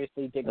 and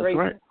obviously Dick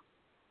Grayson.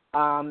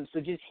 Right. So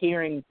just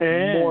hearing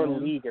more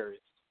leaders.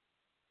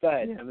 Go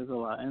ahead. Yeah, there's a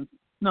lot. And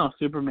no,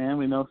 Superman.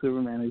 We know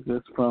Superman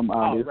exists from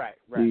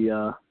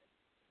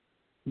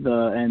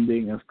the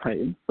ending of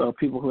Titans. So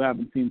people who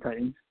haven't seen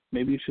Titans,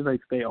 maybe you should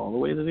stay all the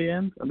way to the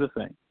end. I'm just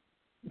saying.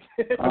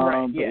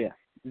 Right. Yeah.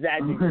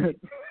 Exactly.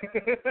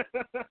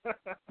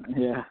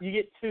 Yeah. You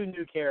get 2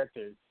 new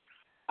characters.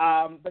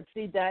 But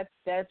see, that's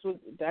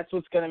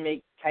what's going to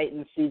make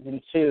Titans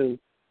season 2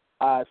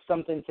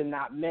 something to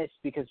not miss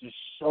because there's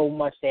so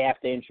much they have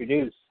to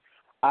introduce.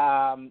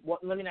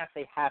 Let me not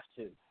say have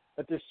to,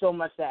 but there's so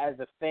much that as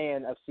a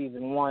fan of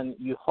season 1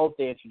 you hope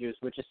they introduce,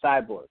 which is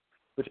Cyborg,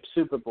 which is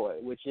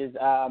Superboy, which is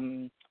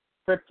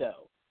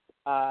Crypto,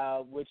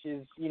 which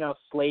is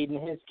Slade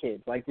and his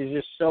kids. Like there's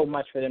just so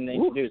much for them to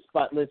introduce.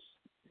 But let's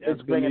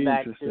bring it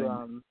back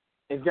to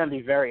it's going to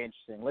be very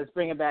interesting. Let's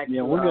bring it back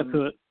to we'll get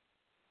to it.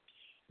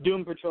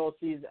 Doom Patrol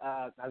season.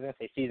 I was going to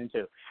say season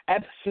 2,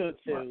 episode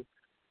 2.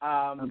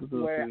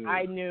 Where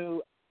I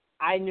knew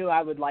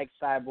I would like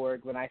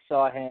Cyborg when I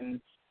saw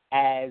him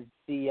as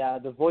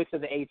the voice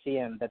of the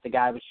ATM that the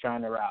guy was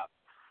trying to rob.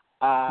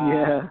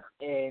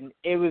 And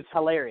it was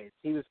hilarious.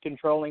 He was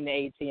controlling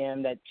the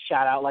ATM that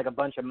shot out like a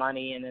bunch of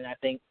money, and then I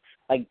think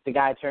like the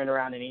guy turned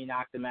around and he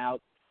knocked him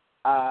out.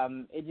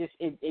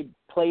 It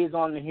plays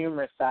on the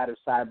humorous side of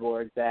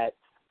Cyborg that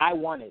I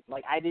wanted.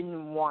 Like I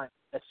didn't want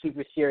a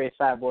super serious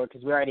Cyborg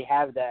because we already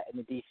have that in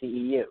the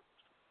DCEU.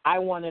 I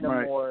wanted a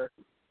more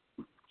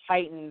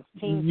Teen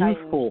Titans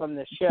from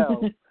the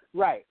show.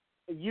 Right.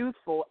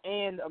 Youthful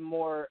and a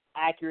more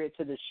accurate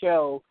to the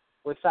show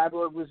where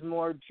Cyborg was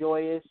more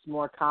joyous,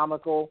 more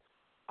comical,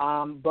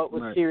 but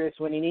was serious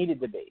when he needed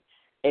to be.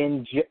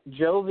 And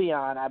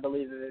Jovian, I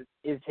believe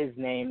is his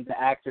name, the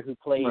actor who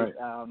plays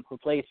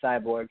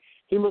Cyborg.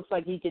 He looks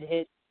like he could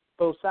hit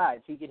both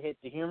sides. He could hit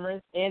the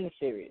humorous and the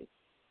serious.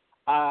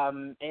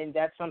 And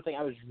that's something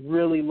I was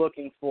really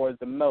looking for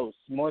the most,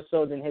 more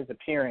so than his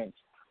appearance,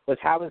 was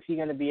how is he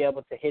going to be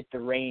able to hit the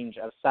range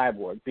of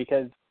Cyborg?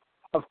 Because,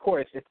 of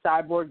course, is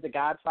Cyborg the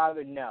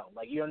Godfather? No.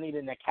 Like, you don't need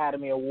an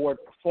Academy Award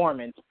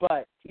performance,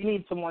 but you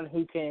need someone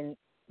who can,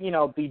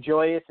 be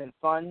joyous and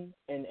fun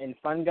and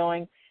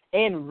fun-going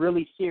and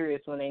really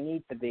serious when they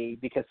need to be,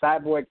 because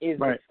Cyborg is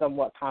a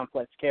somewhat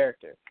complex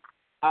character.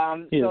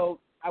 So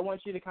I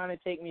want you to kind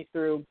of take me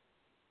through,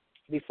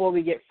 before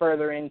we get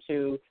further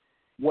into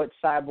what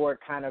Cyborg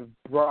kind of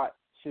brought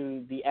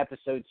to the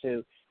episode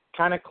 2,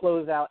 kind of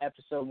close out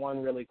episode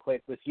 1 really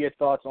quick with your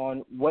thoughts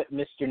on what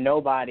Mr.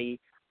 Nobody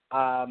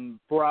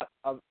brought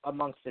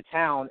amongst the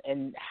town,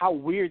 and how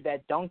weird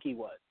that donkey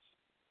was.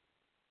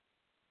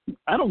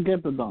 I don't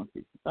get the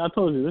donkey. I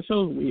told you, this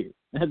show's weird.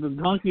 And the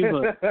donkey,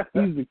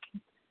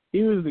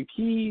 he was the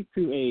key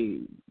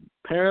to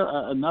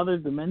another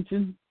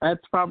dimension.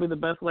 That's probably the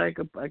best way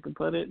I could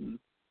put it. And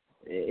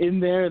in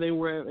there, they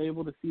were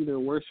able to see their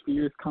worst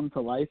fears come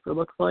to life, it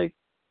looks like.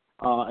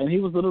 And he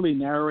was literally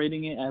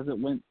narrating it as it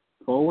went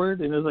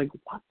forward. And it was like,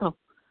 what the?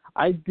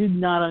 I did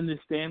not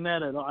understand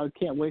that at all. I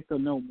can't wait to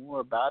know more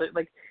about it.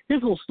 Like,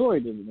 his whole story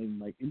doesn't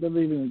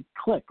even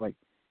click. Like,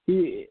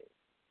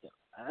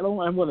 I don't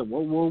know what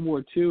World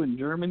War II in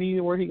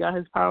Germany where he got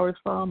his powers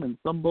from and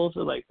some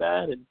bullshit like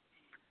that. And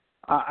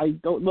I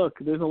don't look.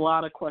 There's a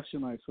lot of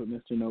question marks with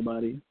Mr.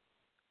 Nobody.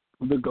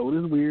 The goat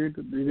is weird.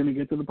 You're gonna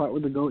get to the part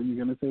with the goat and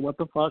you're gonna say what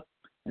the fuck,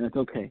 and it's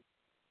okay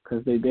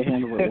because they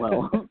handle it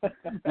well.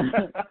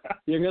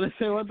 You're gonna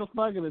say what the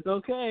fuck and it's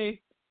okay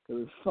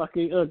because it's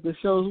fucking. Look, this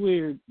show's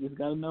weird. You just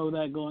gotta know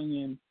that going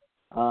in.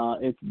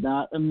 It's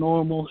not a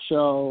normal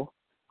show.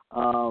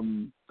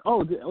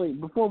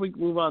 Wait, before we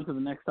move on to the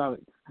next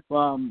topic, I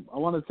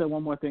want to say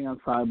one more thing on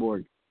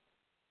Cyborg.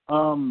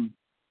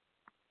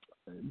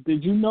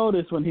 Did you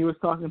notice when he was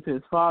talking to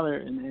his father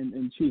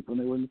and Chief when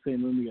they were in the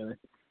same room together,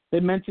 they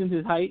mentioned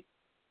his height?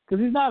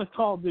 Because he's not a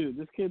tall dude.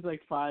 This kid's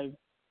like 5,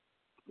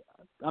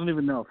 I don't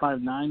even know,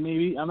 5'9"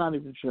 maybe? I'm not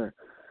even sure.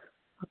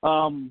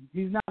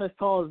 He's not as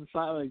tall as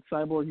the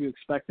Cyborg you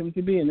expect him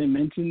to be, and they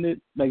mentioned it.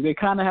 Like they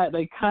kind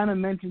of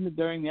mentioned it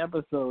during the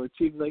episode.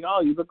 Chief was like,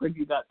 "Oh, you look like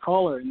you got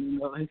taller,"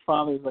 and his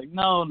father was like,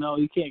 "No,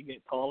 you can't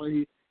get taller.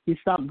 He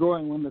stopped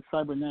growing when the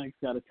cybernetics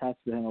got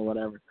attached to him or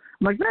whatever."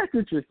 I'm like, that's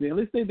interesting. At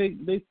least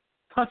they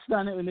touched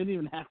on it and they didn't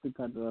even have to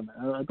touch on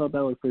it. I thought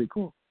that was pretty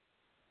cool.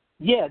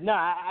 Yeah, no,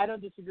 I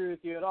don't disagree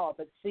with you at all.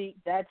 But see,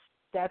 that's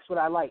what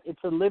I like. It's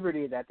a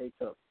liberty that they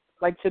took.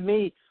 Like, to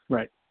me,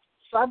 right.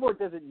 Cyborg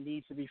doesn't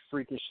need to be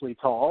freakishly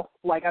tall.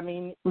 Like, I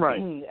mean, right.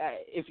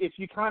 If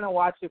you kind of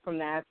watch it from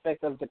the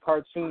aspect of the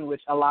cartoon,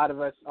 which a lot of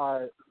us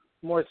are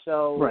more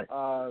so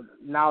right.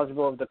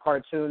 Knowledgeable of the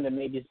cartoon than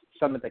maybe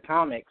some of the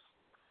comics,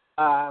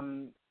 he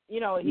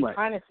right.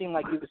 kind of seemed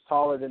like he was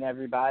taller than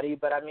everybody.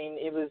 But I mean,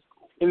 it was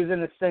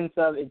in the sense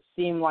of it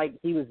seemed like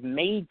he was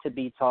made to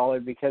be taller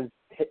because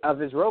of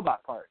his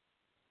robot parts.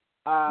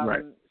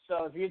 Right.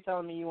 So if you're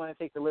telling me you want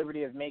to take the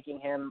liberty of making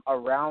him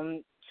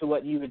around to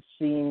what it would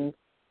seem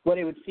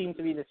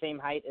to be the same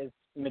height as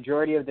the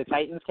majority of the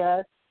Titans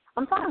cast,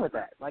 I'm fine with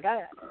that. Like,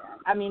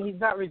 I mean, he's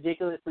not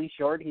ridiculously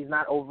short. He's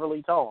not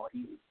overly tall.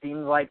 He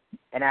seems like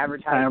an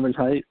average height. Average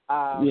height.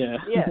 Yeah.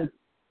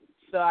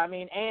 So, I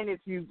mean, and if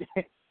you,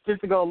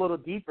 just to go a little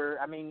deeper,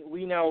 I mean,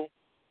 we know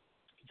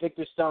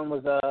Victor Stone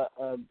was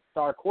a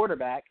star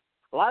quarterback.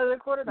 A lot of the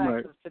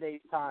quarterbacks of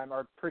today's time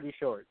are pretty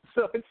short.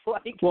 So it's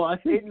like, well, I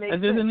think,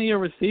 isn't he a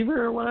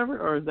receiver or whatever,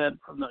 or is that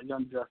from the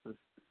Young Justice?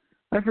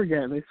 I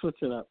forget. They switch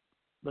it up.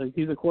 Like,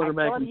 he's a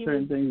quarterback in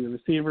certain things, a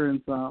receiver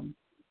in some.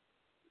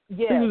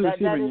 Yeah,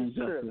 that is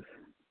true.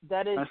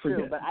 That is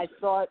true. But I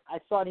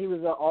thought he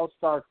was an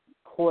all-star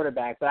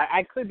quarterback, but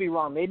I could be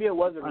wrong. Maybe it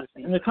was a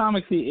receiver. In the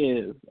comics, he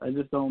is. I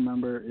just don't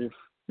remember if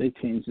they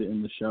changed it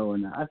in the show or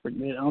not. I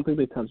forget. I don't think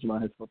they touched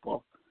on his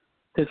football.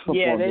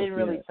 Yeah, they didn't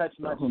really touch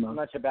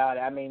much about it.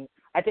 I mean,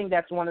 I think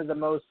that's one of the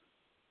most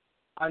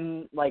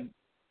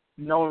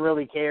no one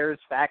really cares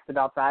facts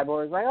about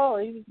Cyborg. Like, oh,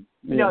 you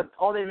know,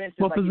 all they mentioned.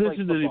 What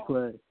position did he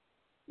football. play?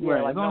 Yeah,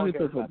 right, like as long as he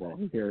plays football,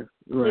 who cares?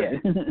 Right.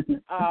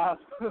 Yeah.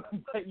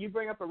 But you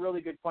bring up a really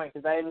good point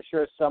because I am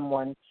sure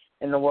someone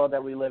in the world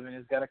that we live in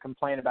is going to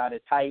complain about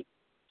his height.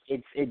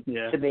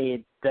 To me,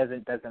 it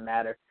doesn't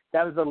matter.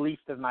 That was the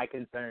least of my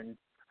concerns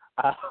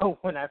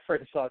when I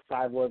first saw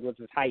Cyborg was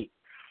his height.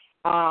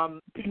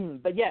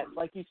 But yes,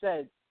 like you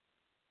said,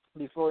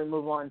 before we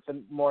move on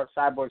to more of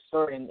Cyborg's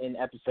story in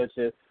episode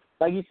 2,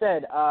 like you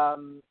said,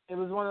 it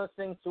was one of those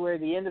things to where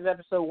the end of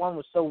episode 1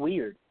 was so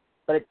weird,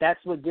 but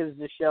that's what gives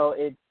the show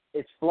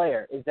its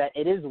flair, is that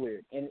it is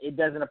weird and it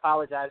doesn't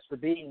apologize for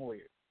being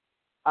weird.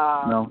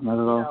 No, not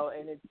at all.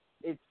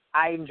 And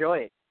I enjoy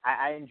it.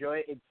 I enjoy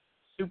it. It's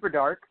super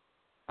dark.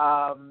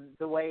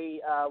 The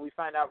way we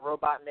find out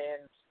Robot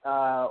Man's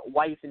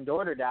wife and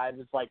daughter died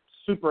was like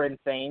super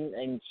insane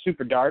and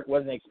super dark.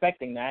 Wasn't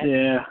expecting that.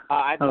 Yeah.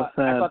 I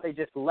thought they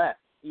just left.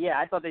 Yeah,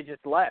 I thought they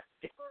just left.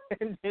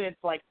 And then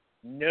it's like,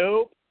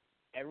 nope.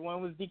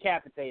 Everyone was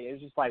decapitated. It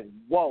was just like,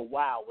 whoa,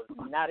 wow. Was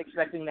not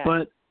expecting that.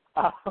 But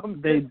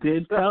they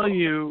did tell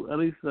you, at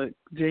least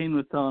Jane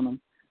was telling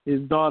them,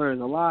 his daughter is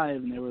alive,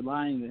 and they were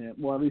lying to him.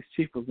 Well, at least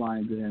Chief was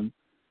lying to him.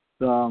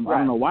 So I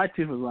don't know why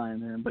Chief was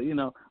lying to him. But,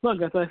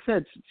 look, as I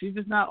said, she's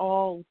just not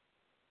all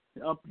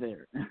up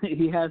there.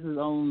 He has his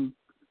own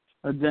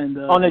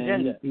agenda.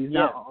 He's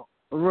not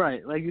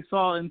right. Like you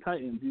saw in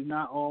Titans, he's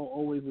not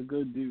always a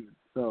good dude.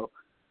 So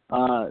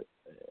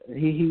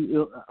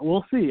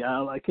we'll see.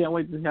 I can't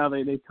wait to see how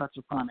they touch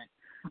upon it.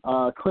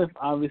 Cliff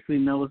obviously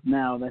knows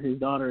now that his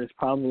daughter is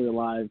probably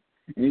alive,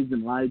 and he's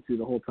been lied to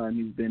the whole time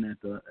he's been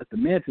at the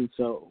mansion.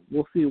 So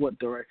we'll see what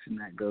direction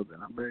that goes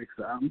in. I'm very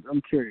excited.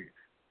 I'm curious.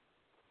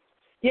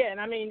 Yeah,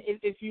 and I mean,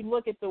 if you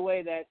look at the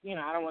way that,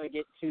 I don't want to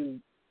get too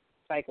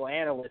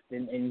psychoanalyst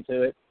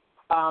into it.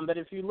 But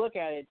if you look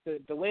at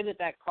it, the way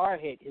that car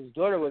hit, his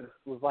daughter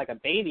was like a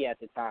baby at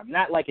the time.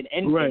 Not like an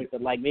infant, Right.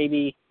 but like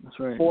maybe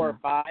 4 or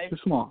 5. Too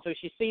small. So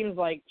she seems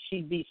like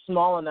she'd be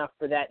small enough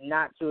for that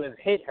not to have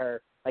hit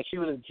her. Like she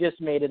would have just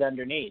made it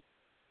underneath.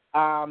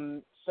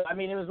 So, I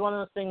mean, it was one of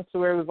those things to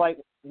where it was like,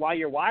 while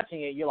you're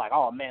watching it, you're like,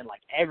 oh, man,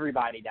 like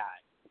everybody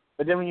died.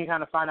 But then when you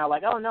kind of find out,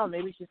 like, oh, no,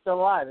 maybe she's still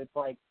alive, it's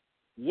like,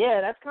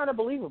 yeah, that's kind of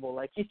believable.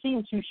 Like, she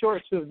seemed too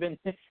short to have been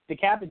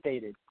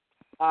decapitated.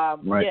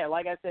 Right. Yeah,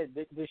 like I said,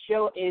 the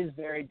show is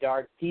very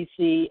dark.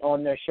 DC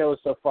on their shows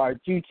so far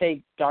do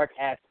take dark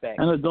aspects.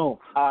 And adult.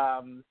 Go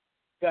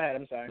ahead,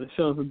 I'm sorry. The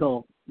show's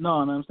adult. No,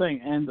 I'm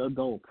saying and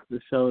adult.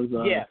 The show's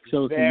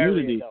shows very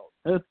nudity.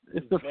 Adult.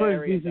 It's the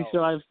first DC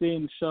show I've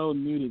seen show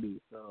nudity,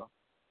 so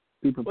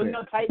be prepared.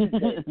 Well, no, Titans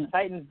did.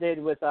 Titans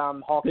did with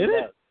Hawk did and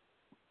it? Dead.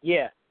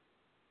 Yeah.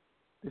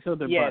 They showed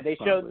their butts, they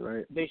probably, showed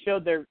right? they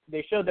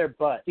showed their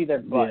butt. See their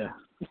butt. Yeah.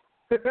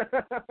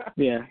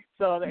 Yeah.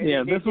 So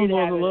this one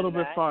was a little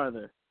bit that.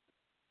 farther.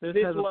 This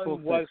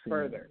one was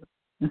further.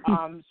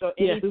 So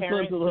yeah, any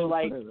parents who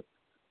like further.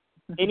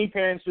 any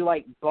parents who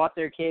like bought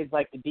their kids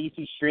like the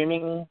DC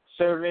streaming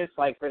service,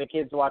 like for the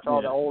kids to watch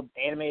all the old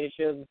animated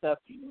shows and stuff,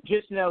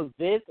 just know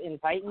this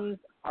and Titans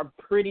are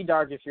pretty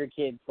dark if your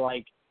kid's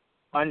like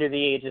under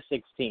the age of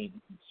 16.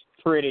 It's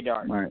pretty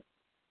dark. Right.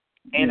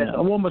 And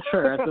well,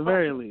 mature at the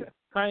very least.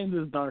 Titans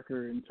is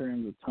darker in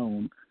terms of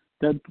tone.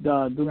 That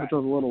Doom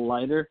Patrol's a little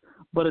lighter,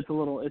 but it's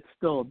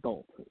still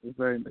adult. It's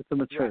a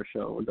mature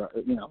show.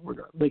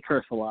 They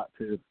curse a lot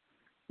too.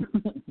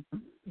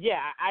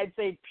 Yeah, I'd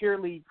say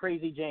purely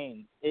Crazy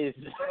Jane is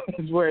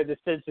where the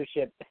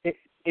censorship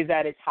is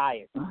at its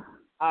highest.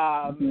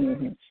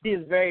 She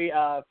is very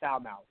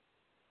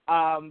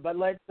foul-mouthed. But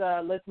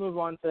let's move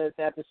on to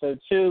episode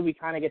 2. We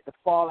kind of get the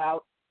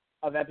fallout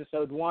of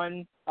episode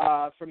 1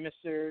 from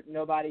Mr.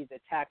 Nobody's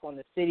attack on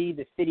the city.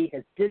 The city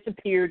has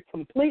disappeared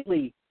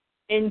completely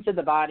into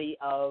the body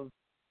of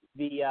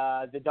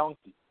the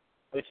donkey,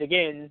 which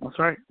again, that's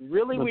right,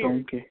 really the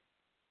weird. Donkey.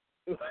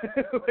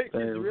 Which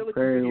is really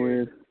very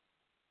weird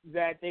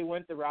that they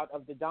went the route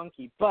of the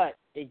donkey, but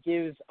it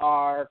gives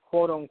our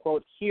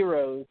quote-unquote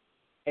heroes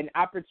an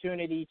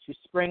opportunity to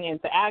spring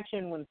into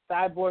action when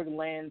Cyborg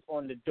lands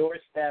on the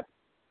doorstep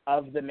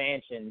of the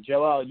mansion.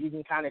 Joel, you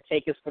can kind of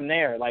take us from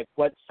there, like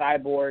what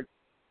Cyborg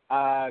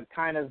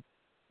kind of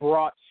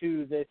brought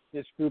to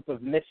this group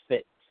of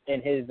misfits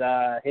in his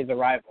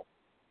arrival.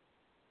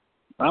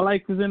 I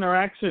liked his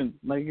interaction,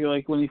 like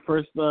when he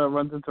first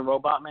runs into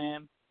Robot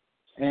Man,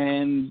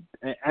 and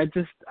I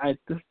just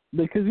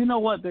because you know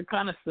what, they're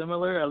kind of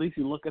similar. At least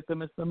you look at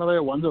them as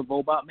similar. One's a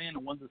Robot Man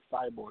and one's a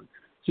cyborg,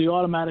 so you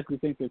automatically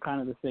think they're kind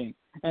of the same.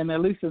 And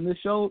at least in this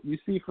show, you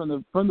see from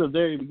the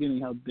very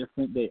beginning how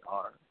different they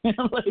are.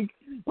 Like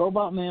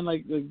Robot Man,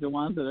 like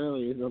Dewan said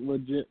earlier, is a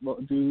legit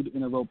dude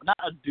in a robot. Not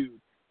a dude.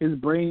 His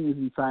brain is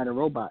inside a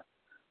robot.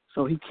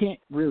 So he can't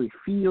really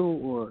feel,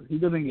 or he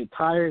doesn't get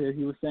tired, as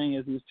he was saying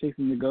as he was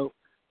chasing the goat.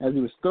 As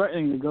he was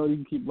threatening the goat, he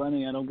can keep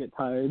running, I don't get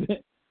tired.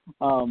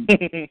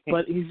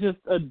 But he's just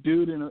a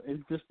dude, and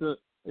it's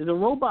a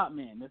robot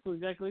man. That's what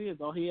exactly he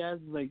is. All he has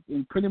is like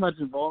pretty much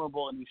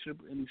invulnerable, and he's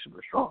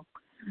super strong.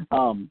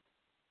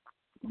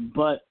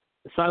 But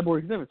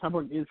Cyborg is different.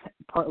 Cyborg is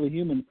partly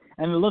human,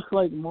 and it looks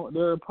like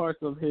there are parts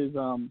of his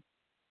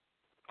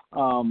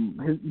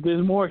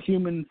there's more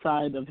human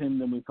side of him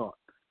than we thought.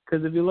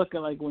 Because if you look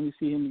at like when you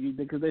see him,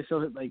 because they show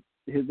it like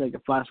his like a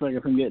flashback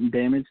of him getting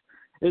damaged,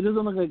 it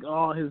doesn't look like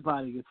all his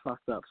body gets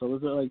fucked up.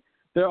 So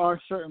there are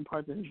certain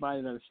parts of his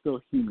body that are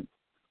still human.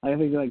 I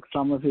think like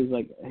some of his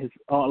like his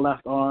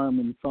left arm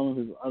and some of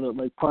his other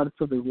like parts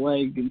of his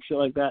leg and shit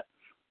like that.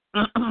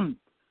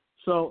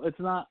 So it's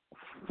not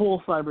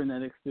full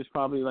cybernetics. There's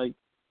probably like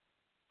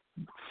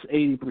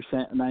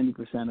 80%,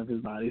 90% of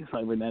his body is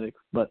cybernetics.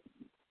 But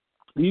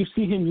you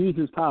see him use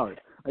his powers.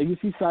 Like you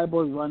see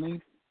Cyborg running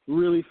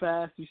really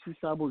fast. You see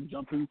Cyborg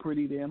jumping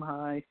pretty damn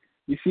high.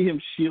 You see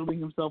him shielding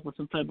himself with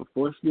some type of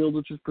force field,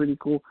 which is pretty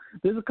cool.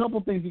 There's a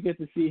couple things you get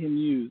to see him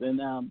use,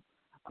 and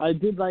I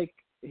did like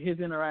his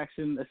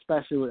interaction,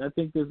 especially. I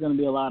think there's going to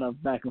be a lot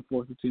of back and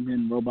forth between him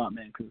and Robot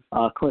Man because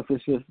Cliff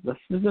is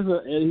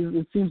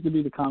it seems to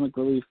be the comic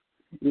relief,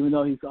 even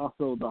though he's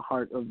also the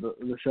heart of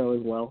the show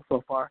as well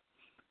so far.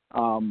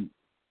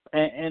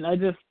 And I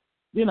just.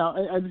 You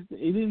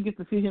didn't get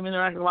to see him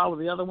interact a lot with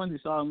the other ones. You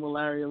saw him with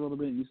Larry a little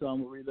bit, and you saw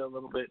him with Rita a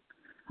little bit.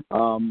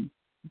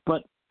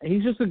 But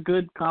he's just a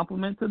good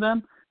compliment to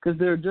them because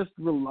they're just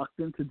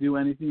reluctant to do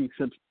anything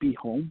except be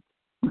home.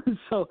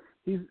 So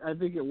I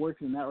think it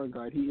works in that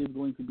regard. He is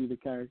going to be the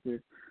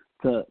character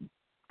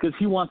because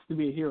he wants to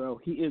be a hero.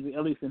 He is,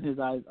 at least in his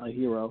eyes, a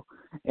hero.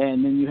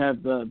 And then you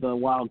have the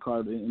wild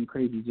card in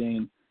Crazy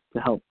Jane to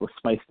help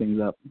spice things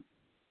up.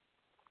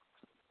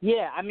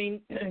 Yeah, I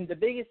mean, the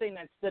biggest thing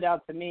that stood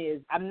out to me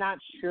is I'm not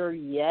sure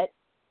yet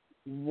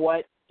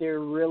what they're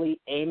really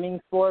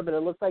aiming for, but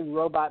it looks like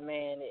Robot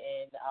Man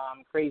and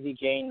Crazy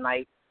Jane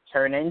might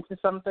turn into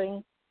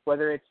something,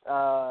 whether it's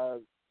a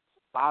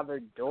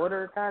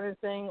father-daughter kind of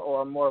thing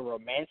or a more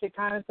romantic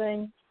kind of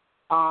thing.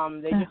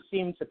 They just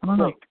seem to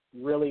click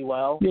really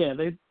well. Yeah,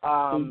 they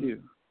do.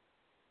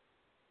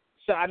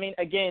 So, I mean,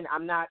 again,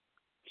 I'm not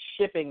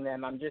shipping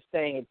them. I'm just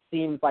saying it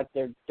seems like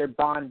they're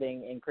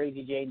bonding, and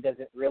Crazy Jane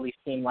doesn't really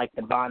seem like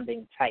the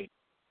bonding type.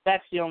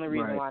 That's the only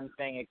reason why I'm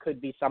saying it could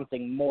be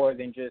something more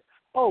than just,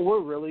 oh,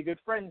 we're really good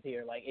friends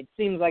here. Like, it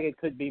seems like it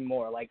could be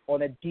more. Like,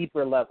 on a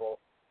deeper level,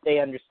 they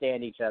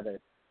understand each other.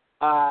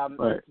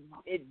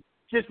 It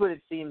just what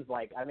it seems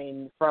like. I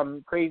mean,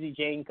 from Crazy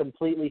Jane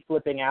completely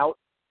flipping out,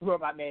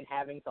 Robot Man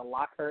having to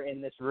lock her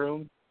in this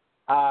room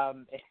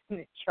and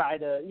try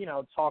to,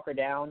 talk her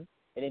down,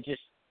 and it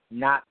just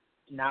not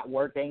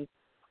working.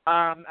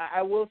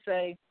 I will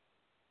say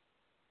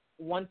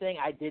one thing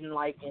I didn't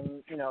like,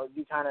 and,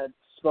 you kind of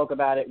spoke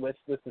about it with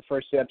the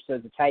first 2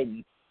 episodes of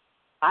Titans.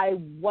 I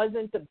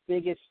wasn't the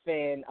biggest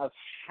fan of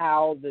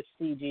how the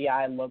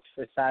CGI looked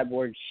for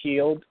Cyborg's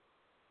shield.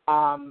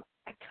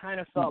 I kind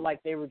of felt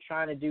like they were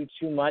trying to do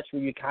too much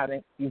where you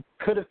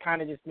could have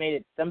kind of just made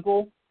it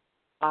simple.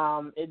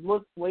 It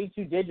looked way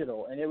too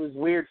digital, and it was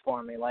weird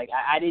for me. Like,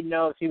 I didn't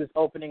know if he was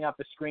opening up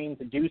a screen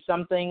to do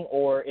something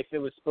or if it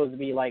was supposed to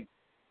be, like,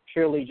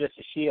 purely just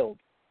a shield.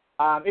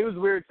 It was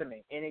weird to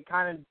me, and it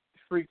kind of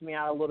freaked me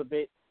out a little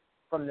bit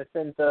from the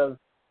sense of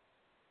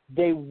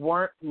they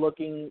weren't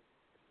looking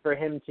for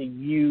him to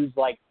use,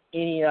 like,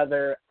 any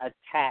other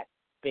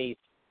attack-based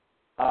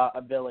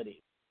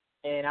ability.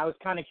 And I was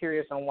kind of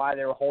curious on why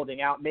they were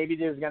holding out. Maybe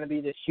there's going to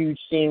be this huge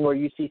scene where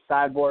you see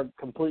Cyborg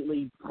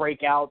completely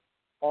break out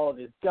all of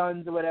his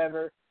guns or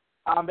whatever.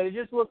 But it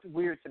just looked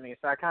weird to me,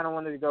 so I kind of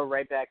wanted to go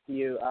right back to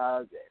you.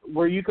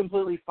 Were you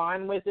completely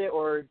fine with it,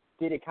 or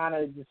did it kind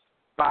of just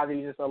bother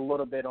you just a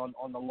little bit on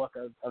the look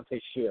of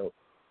his shield?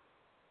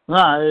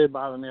 No, it didn't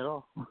bother me at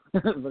all.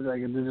 It looked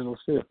like a digital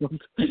shield.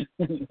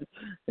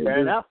 Fair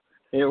enough.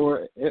 It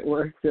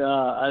worked.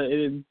 It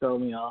didn't throw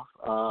me off.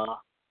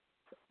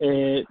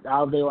 They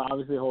were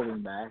obviously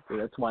holding back.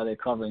 That's why they're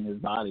covering his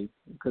body,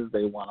 because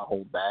they want to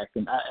hold back.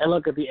 And I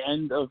look at the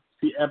end of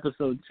the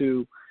episode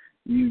 2,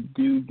 you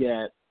do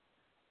get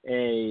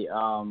a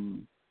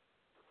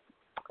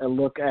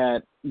look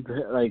at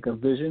like a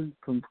vision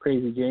from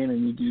Crazy Jane,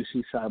 and you do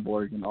see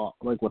Cyborg and all,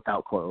 like,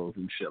 without clothes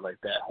and shit like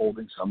that,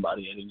 holding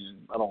somebody.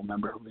 I don't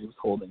remember who he was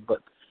holding,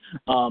 but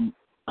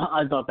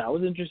I thought that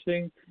was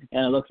interesting.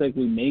 And it looks like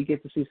we may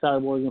get to see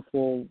Cyborg in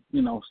full,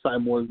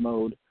 cyborg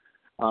mode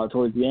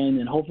towards the end,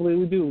 and hopefully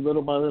we do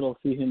little by little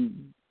see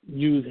him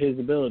use his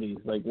abilities,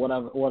 like what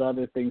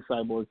other things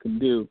Cyborg can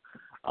do,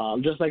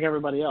 just like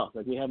everybody else.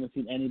 Like, we haven't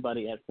seen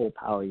anybody at full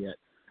power yet,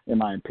 in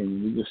my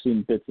opinion. We've just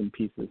seen bits and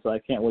pieces, so I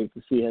can't wait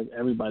to see as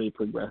everybody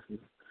progresses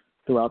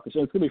throughout the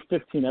show. It's going to be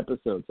 15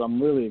 episodes, so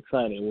I'm really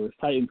excited. Whereas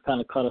Titans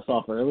kind of cut us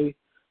off early,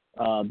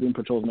 Doom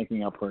Patrol's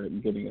making up for it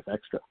and giving us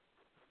extra.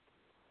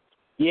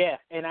 Yeah,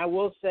 and I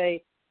will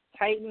say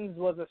Titans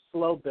was a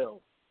slow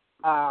build.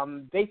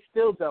 They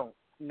still don't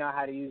know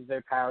how to use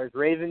their powers.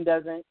 Raven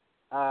doesn't.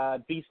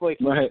 Beast Boy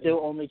can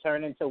still only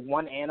turn into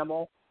one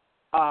animal.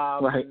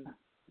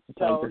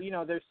 So,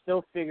 they're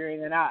still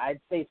figuring it out. I'd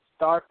say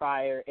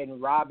Starfire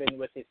and Robin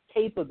with his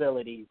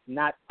capabilities,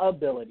 not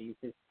abilities,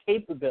 his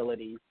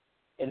capabilities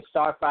and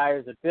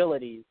Starfire's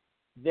abilities,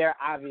 they're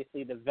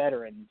obviously the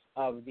veterans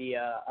of the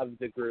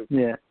group.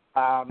 Yeah.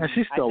 And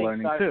she's still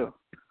learning too.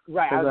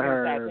 Right.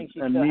 I think she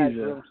still has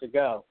room to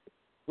go.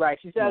 Right.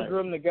 She still has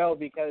room to go,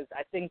 because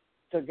I think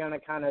they're going to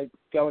kind of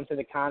go into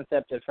the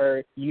concept of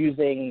her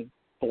using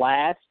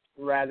blast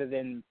rather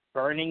than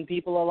burning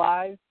people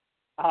alive.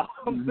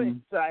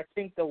 So I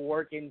think they'll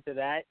work into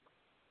that.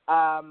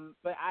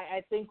 But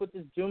I think with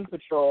this Doom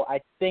Patrol, I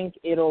think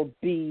it'll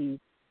be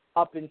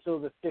up until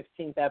the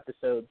 15th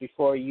episode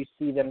before you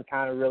see them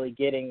kind of really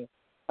getting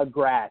a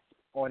grasp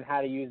on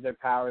how to use their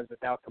powers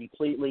without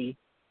completely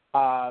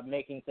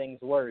making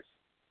things worse,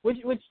 which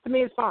to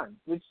me is fine.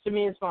 As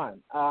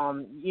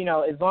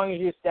long as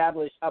you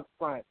establish up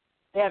front,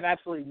 they have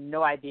absolutely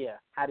no idea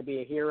how to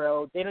be a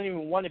hero. They don't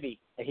even want to be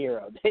a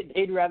hero.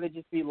 They'd rather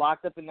just be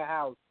locked up in the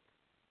house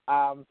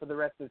for the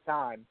rest of the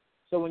time.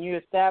 So when you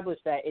establish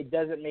that, it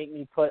doesn't make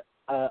me put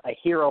a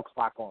hero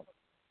clock on them.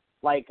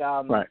 Like,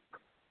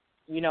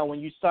 when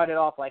you started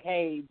off like,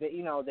 hey,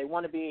 they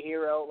want to be a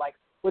hero, like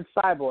with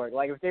Cyborg.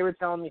 Like, if they were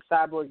telling me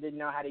Cyborg didn't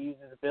know how to use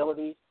his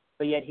abilities,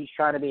 but yet he's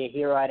trying to be a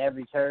hero at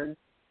every turn,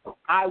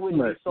 I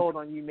wouldn't be sold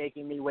on you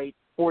making me wait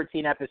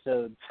 14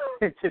 episodes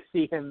to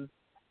see him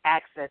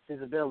access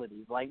his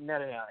abilities. Like, no.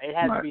 It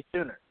has to be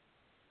sooner.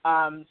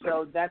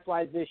 So that's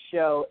why this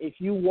show, if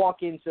you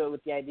walk into it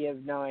with the idea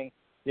of knowing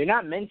they're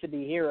not meant to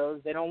be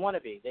heroes, they don't want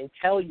to be, they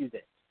tell you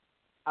this,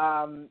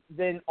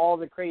 then all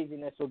the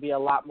craziness will be a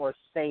lot more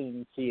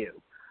sane to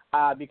you,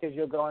 because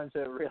you'll go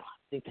into it realizing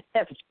they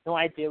have no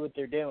idea what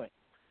they're doing.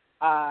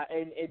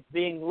 And it's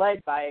being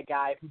led by a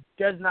guy who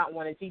does not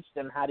want to teach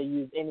them how to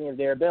use any of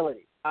their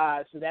abilities.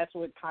 So that's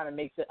what kind of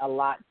makes it a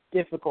lot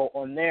difficult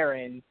on their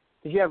end,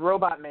 because you have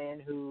Robot Man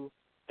who,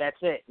 that's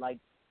it. Like,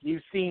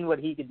 you've seen what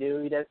he could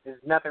do. There's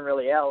nothing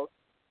really else.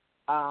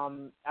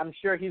 I'm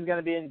sure he's going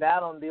to be in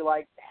battle and be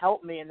like,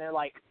 help me. And they're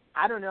like,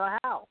 I don't know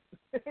how.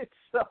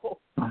 So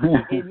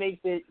it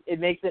makes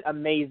it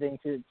amazing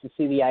to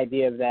see the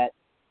idea of that.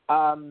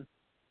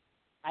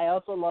 I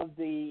also love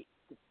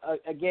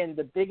again,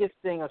 the biggest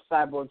thing of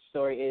Cyborg's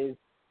story is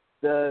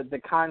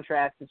the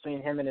contrast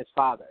between him and his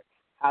father,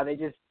 how they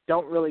just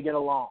don't really get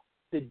along.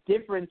 The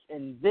difference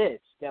in this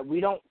that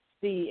we don't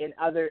see in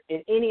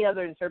any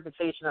other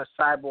interpretation of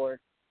Cyborg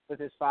with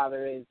his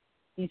father is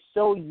he's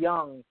so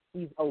young,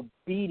 he's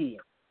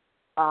obedient.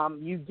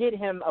 You get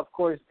him, of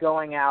course,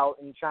 going out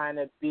and trying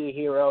to be a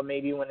hero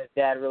maybe when his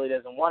dad really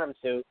doesn't want him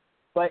to,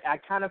 but I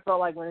kind of felt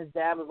like when his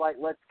dad was like,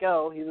 let's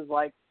go, he was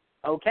like,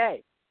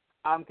 okay,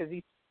 because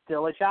he's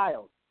still a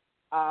child.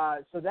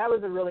 So that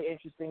was a really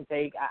interesting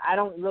take. I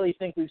don't really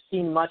think we've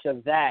seen much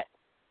of that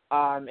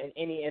in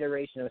any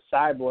iteration of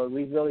Cyborg.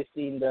 We've really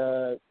seen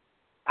the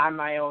I'm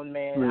my own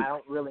man, I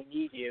don't really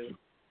need you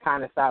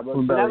kind of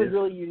Cyborg. So that was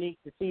really unique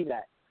to see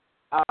that.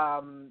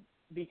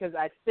 Because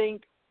I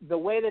think the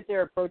way that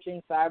they're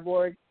approaching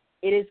Cyborg,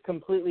 it is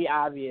completely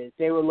obvious.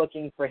 They were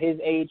looking for his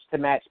age to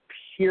match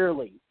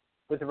purely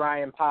with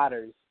Ryan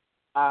Potter's,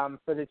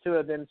 for the two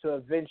of them to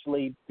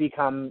eventually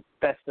become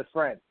best of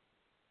friends.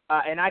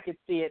 And I could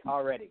see it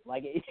already.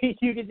 Like,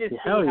 you could just see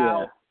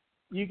how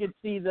you could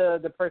see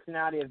the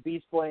personality of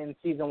Beast Boy in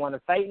season 1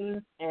 of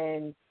Titans,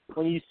 and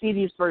when you see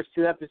these first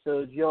 2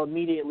 episodes, you'll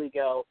immediately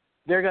go,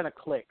 they're going to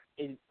click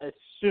as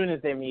soon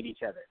as they meet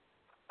each other.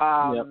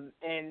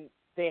 And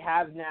they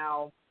have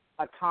now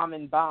a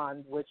common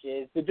bond, which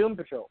is the Doom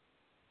Patrol.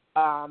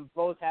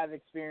 Both have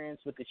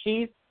experience with the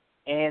Chief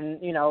and,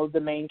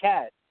 the main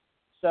cast.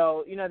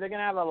 So, they're going to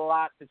have a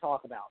lot to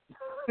talk about.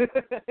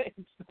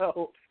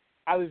 So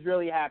I was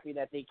really happy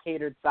that they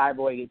catered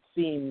Cyborg, it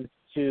seems,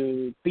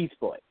 to Beast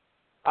Boy.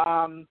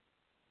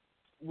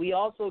 We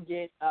also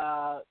get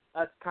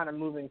us kind of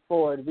moving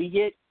forward. We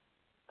get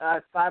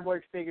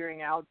Cyborg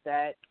figuring out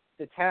that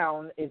the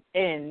town is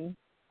in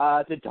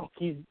the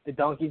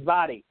donkey's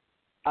body,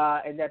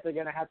 and that they're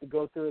going to have to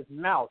go through his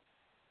mouth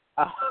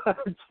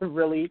to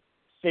really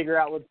figure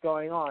out what's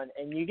going on.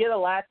 And you get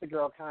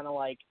Elastigirl kind of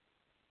like,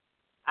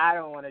 I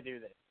don't want to do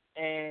this.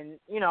 And,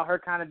 her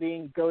kind of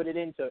being goaded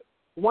into it.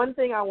 One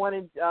thing I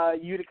wanted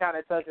you to kind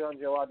of touch on,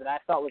 Joel, that I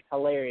thought was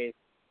hilarious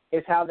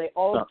is how they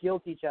all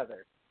guilt each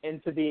other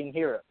into being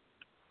heroes.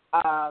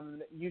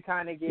 You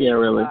kind of get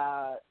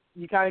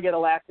you kind of get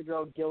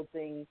Elastigirl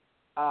guilting.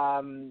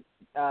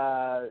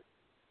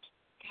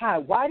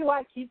 God, why do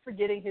I keep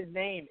forgetting his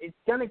name? It's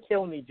gonna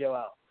kill me,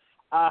 Joel.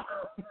 I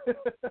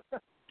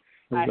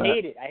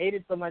hate it. I hate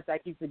it so much I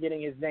keep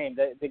forgetting his name.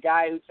 The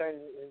guy who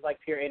turns is like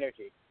pure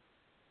energy.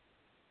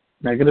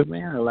 Negative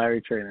Man or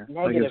Larry Trainer?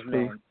 Negative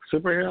Man.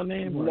 Superhero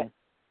name? Or?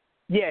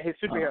 Yeah, his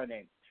superhero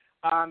name.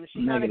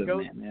 She kind of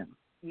goes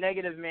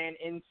Negative Man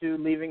into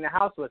leaving the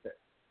house with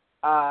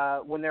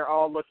her when they're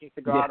all looking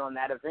to go out on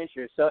that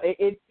adventure. So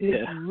it's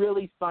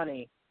really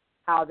funny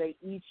how they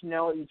each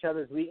know each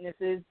other's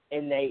weaknesses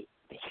and they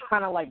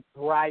kind of like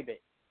bribe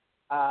it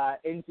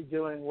into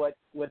doing what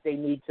they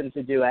need them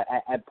to do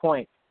at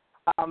points.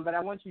 But I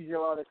want you,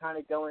 Joel, to kind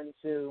of go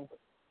into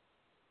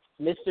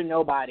Mr.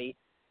 Nobody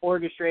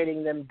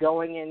orchestrating them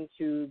going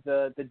into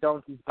the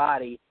donkey's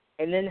body,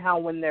 and then how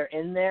when they're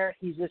in there,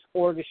 he's just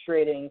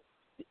orchestrating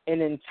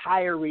an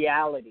entire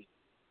reality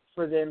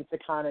for them to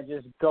kind of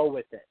just go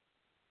with it.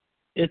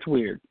 It's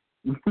weird.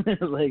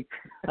 like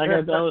I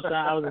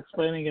was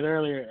explaining it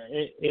earlier.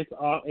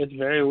 It's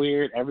very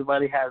weird.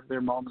 Everybody has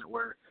their moment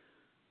where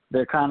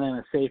they're kind of in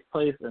a safe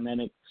place, and then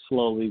it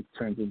slowly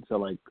turns into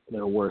like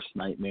their worst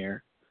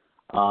nightmare.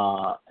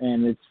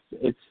 And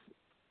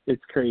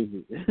it's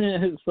crazy.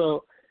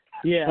 So.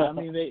 Yeah, I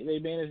mean, they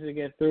managed to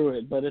get through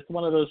it, but it's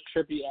one of those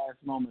trippy-ass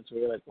moments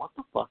where you're like, what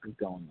the fuck is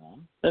going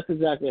on? That's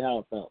exactly how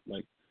it felt.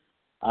 Like,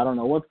 I don't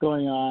know what's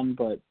going on,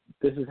 but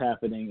this is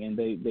happening, and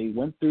they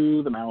went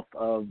through the mouth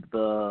of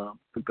the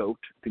goat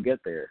to get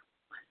there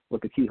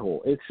with the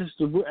keyhole. It's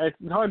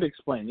hard to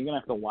explain. You're going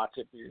to have to watch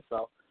it for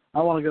yourself. I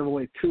don't want to give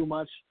away too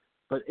much,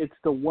 but it's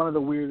one of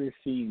the weirdest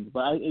scenes.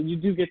 But you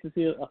do get to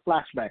see a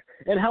flashback.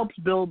 It helps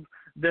build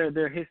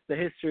the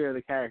history of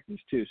the characters,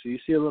 too, so you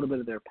see a little bit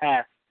of their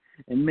past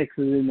and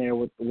mixes in there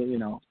with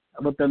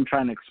them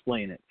trying to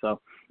explain it.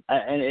 So,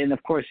 and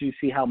of course you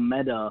see how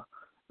meta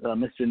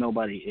Mr.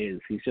 Nobody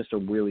is. He's just a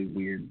really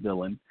weird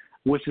villain,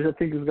 which I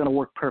think is going to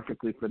work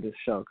perfectly for this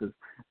show because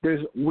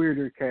there's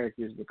weirder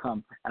characters to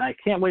come, and I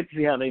can't wait to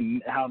see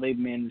how they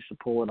manage to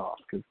pull it off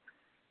because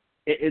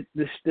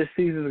this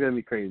season is going to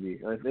be crazy.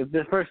 If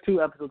the first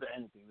 2 episodes are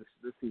anything,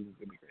 this season is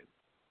going to be crazy.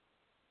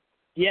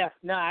 Yeah,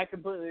 no, I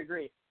completely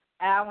agree.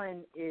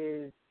 Alan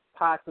is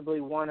possibly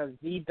one of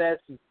the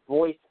best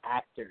voice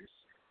actors,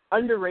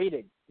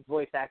 underrated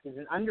voice actors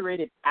and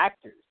underrated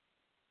actors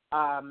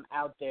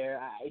out there.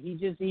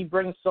 He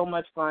brings so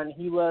much fun.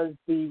 He was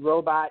the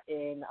robot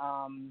in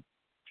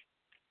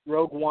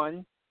Rogue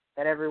One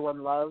that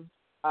everyone loves.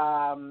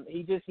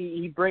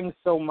 He brings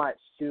so much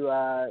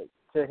to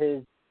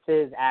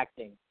his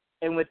acting.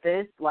 And with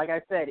this, like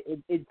I said,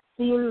 it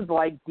seems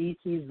like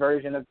DC's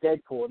version of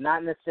Deadpool,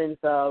 not in the sense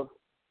of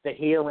the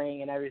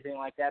healing and everything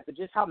like that, but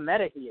just how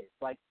meta he is.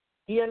 Like,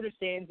 he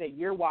understands that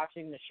you're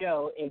watching the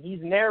show and he's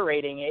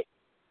narrating it,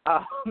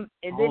 and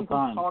then he's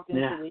talking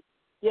to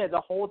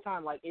the whole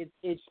time. Like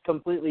it's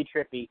completely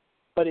trippy,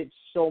 but it's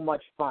so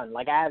much fun.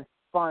 Like I have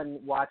fun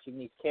watching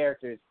these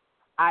characters.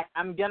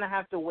 I'm gonna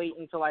have to wait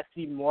until I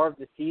see more of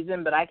the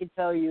season, but I can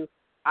tell you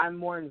I'm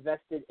more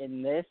invested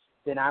in this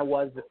than I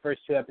was the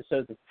first 2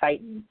 episodes of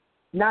Titans.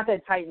 Not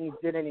that Titans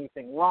did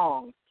anything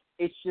wrong.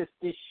 It's just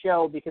this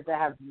show, because I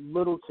have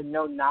little to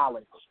no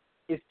knowledge,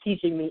 is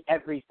teaching me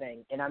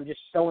everything, and I'm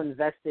just so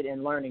invested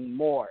in learning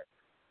more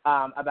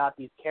about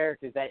these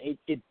characters that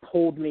it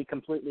pulled me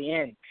completely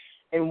in.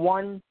 And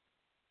one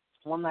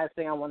last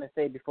thing I want to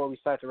say before we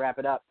start to wrap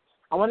it up,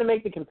 I want to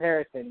make the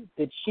comparison.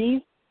 The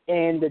Chief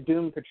and the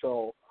Doom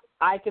Patrol,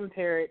 I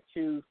compare it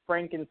to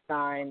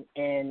Frankenstein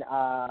and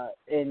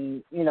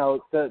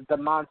the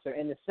monster,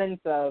 in the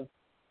sense of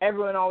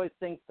everyone always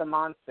thinks the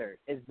monster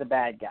is the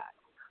bad guy,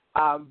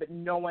 but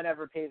no one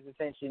ever pays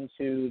attention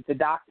to the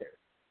doctor.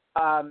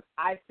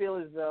 I feel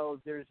as though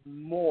there's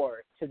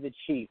more to the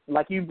Chief.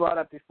 Like you brought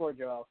up before,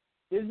 Joel,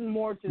 there's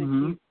more to the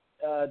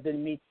Chief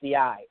than meets the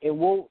eye.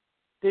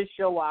 This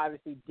show will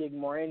obviously dig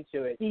more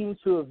into it. Seems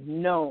to have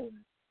known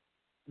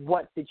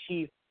what the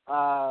Chief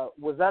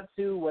was up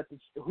to,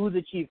 who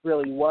the Chief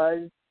really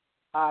was,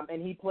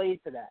 and he played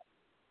to that.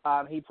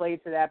 He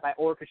played to that by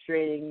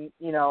orchestrating,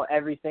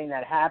 everything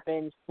that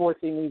happened,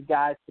 forcing these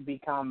guys to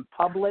become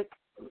public.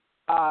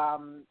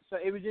 So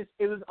it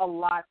was a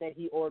lot that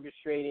he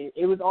orchestrated.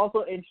 It was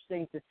also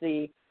interesting to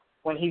see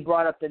when he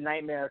brought up the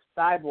nightmare of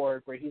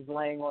Cyborg, where he's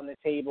laying on the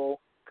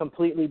table,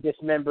 completely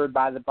dismembered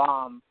by the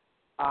bomb.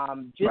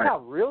 How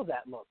real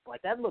that looked.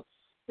 Like, that looked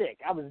sick.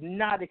 I was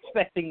not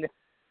expecting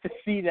to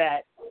see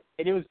that,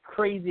 and it was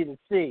crazy to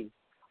see.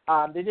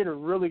 They did a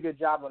really good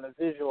job on the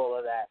visual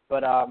of that.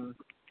 But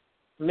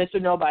Mr.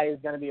 Nobody is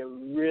going to be a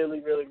really,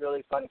 really,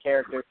 really fun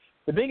character.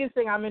 The biggest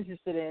thing I'm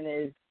interested in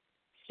is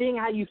seeing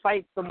how you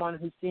fight someone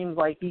who seems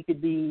like he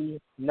could be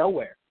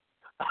nowhere.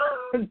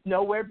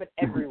 Nowhere but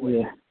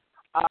everywhere.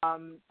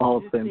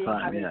 All at the same time,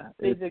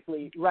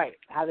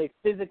 how they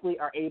physically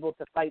are able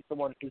to fight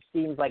someone who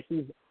seems like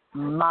he's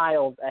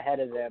miles ahead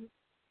of them.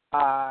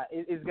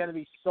 Is going to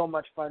be so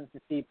much fun to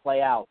see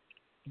play out.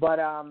 But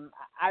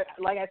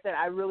like I said,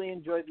 I really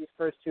enjoyed these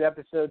first 2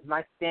 episodes.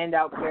 My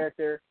standout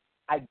character,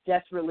 I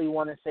desperately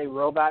want to say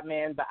Robot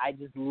Man, but I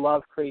just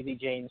love Crazy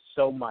Jane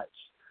so much.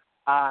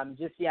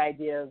 Just the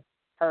idea of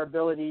her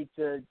ability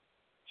to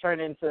turn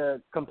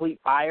into complete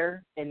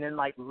fire and then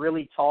like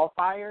really tall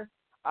fire.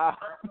 So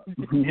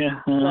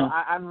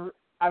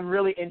I'm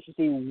really interested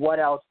to see what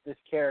else this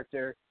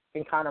character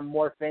can kind of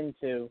morph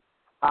into.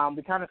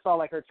 We kind of saw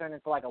like her turn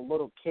into like a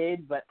little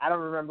kid, but I don't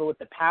remember what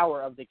the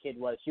power of the kid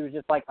was. She was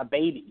just like a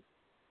baby.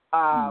 Who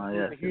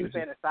was a huge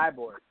fan of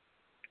Cyborg.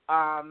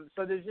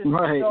 So there's just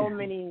so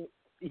many.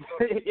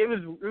 It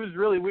was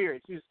really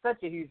weird. She was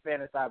such a huge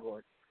fan of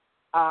Cyborg.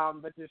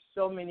 But there's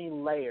so many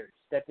layers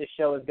that this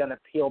show is going to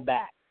peel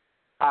back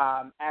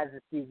as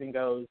the season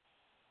goes.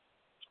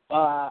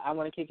 I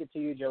want to kick it to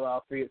you,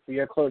 Joel, for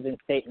your closing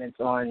statements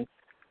on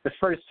the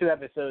first 2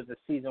 episodes of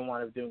season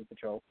 1 of Doom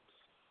Patrol.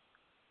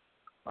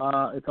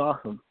 It's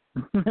awesome.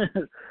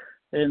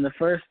 In the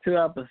first 2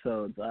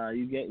 episodes,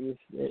 you get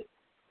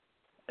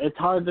it's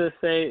hard to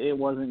say it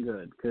wasn't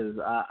good, because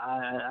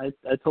I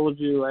told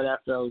you right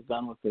after I was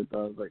done with it, I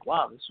was like,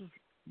 wow, this was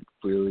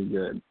really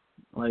good.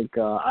 Like,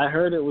 I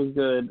heard it was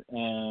good,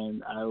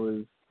 and I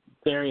was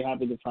very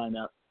happy to find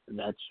out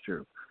that's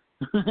true.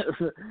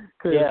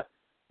 I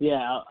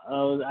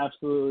was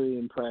absolutely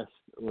impressed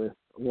with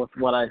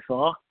what I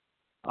saw.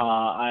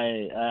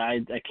 I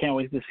can't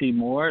wait to see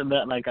more.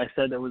 That, like I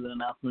said, there was an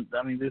announcement.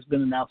 I mean, there's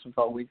been announcements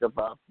all week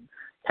about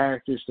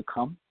characters to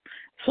come,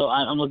 so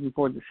I'm looking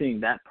forward to seeing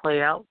that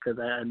play out, because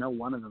I know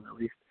one of them at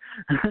least,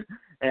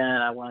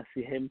 and I want to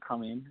see him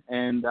come in.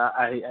 And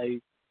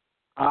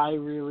I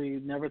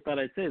really never thought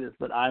I'd say this,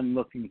 but I'm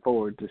looking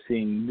forward to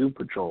seeing Doom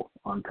Patrol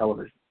on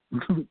television.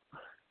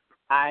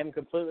 I'm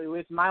completely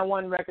with my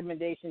one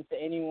recommendation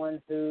to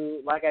anyone who,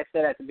 like I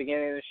said at the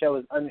beginning of the show,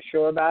 is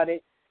unsure about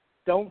it.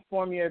 Don't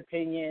form your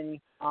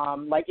opinion.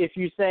 Like, if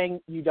you're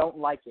saying you don't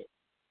like it,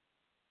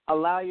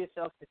 allow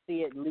yourself to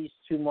see at least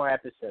 2 more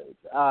episodes.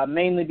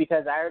 Mainly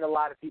because I heard a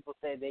lot of people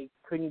say they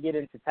couldn't get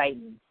into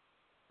Titans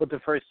with the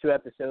first 2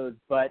 episodes.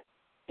 But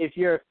if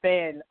you're a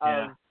fan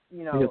of,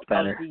 of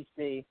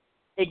DC,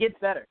 it gets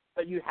better.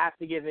 But you have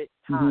to give it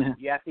time. Yeah.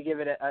 You have to give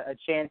it a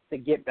chance to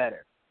get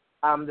better.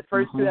 The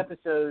first 2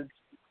 episodes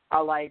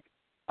are like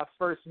a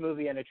first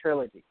movie in a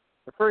trilogy.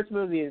 The first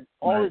movie is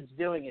all it's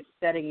doing is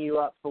setting you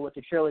up for what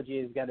the trilogy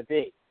is going to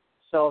be.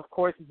 So, of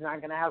course, it's not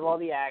going to have all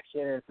the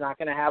action. It's not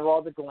going to have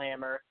all the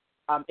glamour.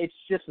 It's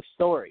just a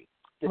story.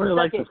 I really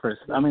like the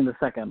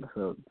second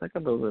episode. The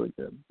second episode was really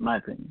good, in my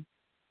opinion.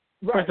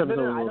 First episode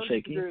was a little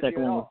shaky.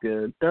 Second one was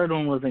good. Third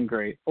one wasn't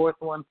great. Fourth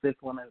one,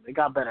 fifth one, it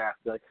got better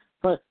after that.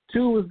 But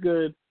 2 was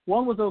good.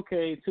 1 was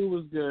okay. 2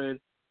 was good.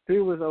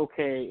 3 was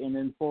okay. And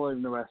then 4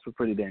 and the rest were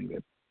pretty damn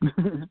good.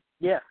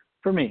 Yeah.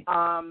 For me.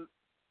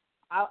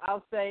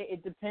 I'll say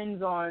it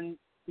depends on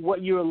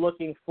what you were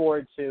looking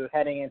forward to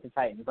heading into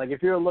Titans. Like,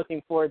 if you were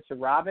looking forward to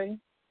robbing,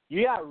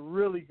 you got a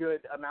really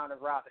good amount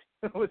of robbing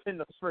within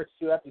those first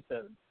 2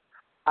 episodes.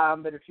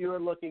 But if you were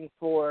looking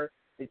for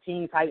the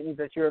Teen Titans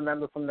that you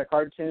remember from the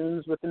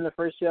cartoons within the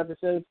first 2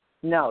 episodes,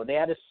 no, they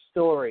had a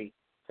story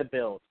to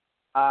build.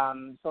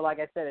 So like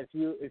I said,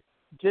 if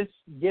just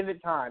give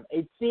it time.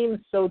 It seems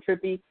so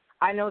trippy.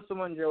 I know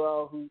someone,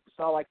 Joel, who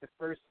saw like the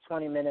first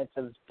 20 minutes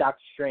of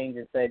Doctor Strange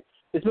and said,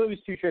 this movie's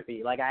too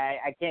trippy. Like,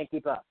 I can't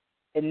keep up.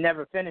 And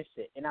never finished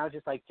it. And I was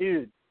just like,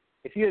 dude,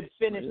 if you had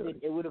finished it,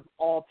 it would have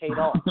all paid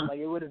off. Like,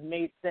 it would have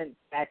made sense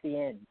at the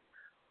end.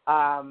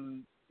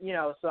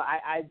 So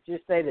I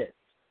just say this.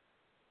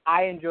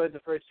 I enjoyed the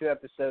first 2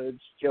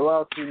 episodes.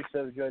 Joel seems to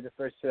have enjoyed the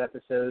first 2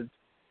 episodes.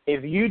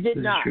 If you did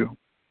not,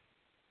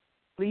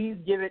 please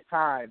give it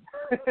time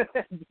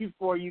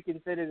before you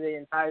consider the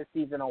entire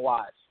season a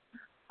watch.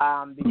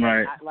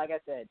 Because, like I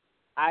said,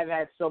 I've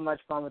had so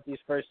much fun with these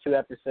first 2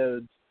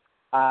 episodes.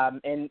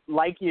 And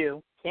like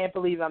you, can't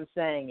believe I'm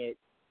saying it.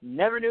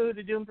 Never knew who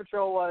the Doom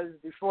Patrol was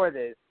before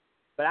this,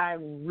 but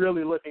I'm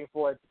really looking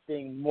forward to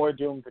seeing more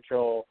Doom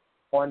Patrol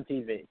on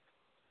TV.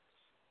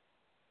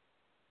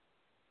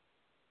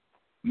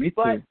 Me too.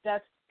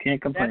 But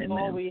can't complain,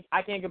 man.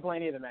 I can't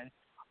complain either, man.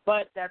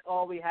 But that's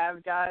all we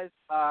have, guys.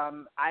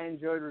 I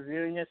enjoyed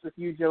reviewing this with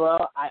you,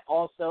 Joel. I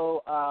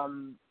also,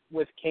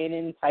 with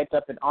Kanan, typed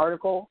up an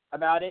article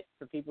about it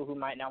for people who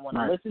might not want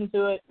to listen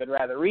to it, but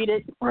rather read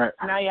it. Right.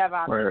 So now you have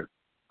options.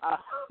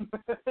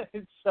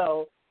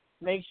 So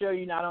make sure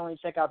you not only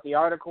check out the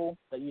article,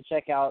 but you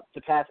check out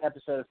the past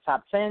episode of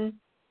Top 10,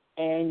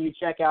 and you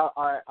check out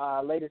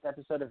our latest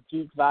episode of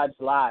Geekvibes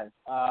Live.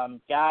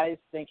 Guys,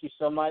 thank you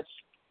so much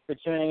for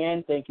tuning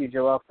in. Thank you,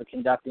 Joel, for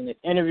conducting this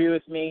interview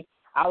with me.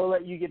 I will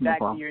let you get back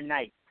to your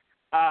night.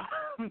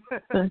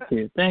 Thank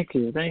you,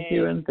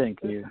 and thank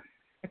you.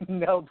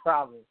 No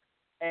problem.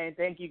 And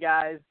thank you,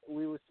 guys.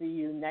 We will see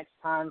you next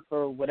time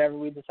for whatever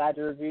we decide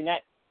to review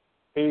next.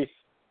 Peace.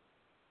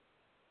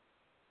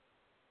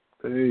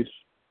 Peace.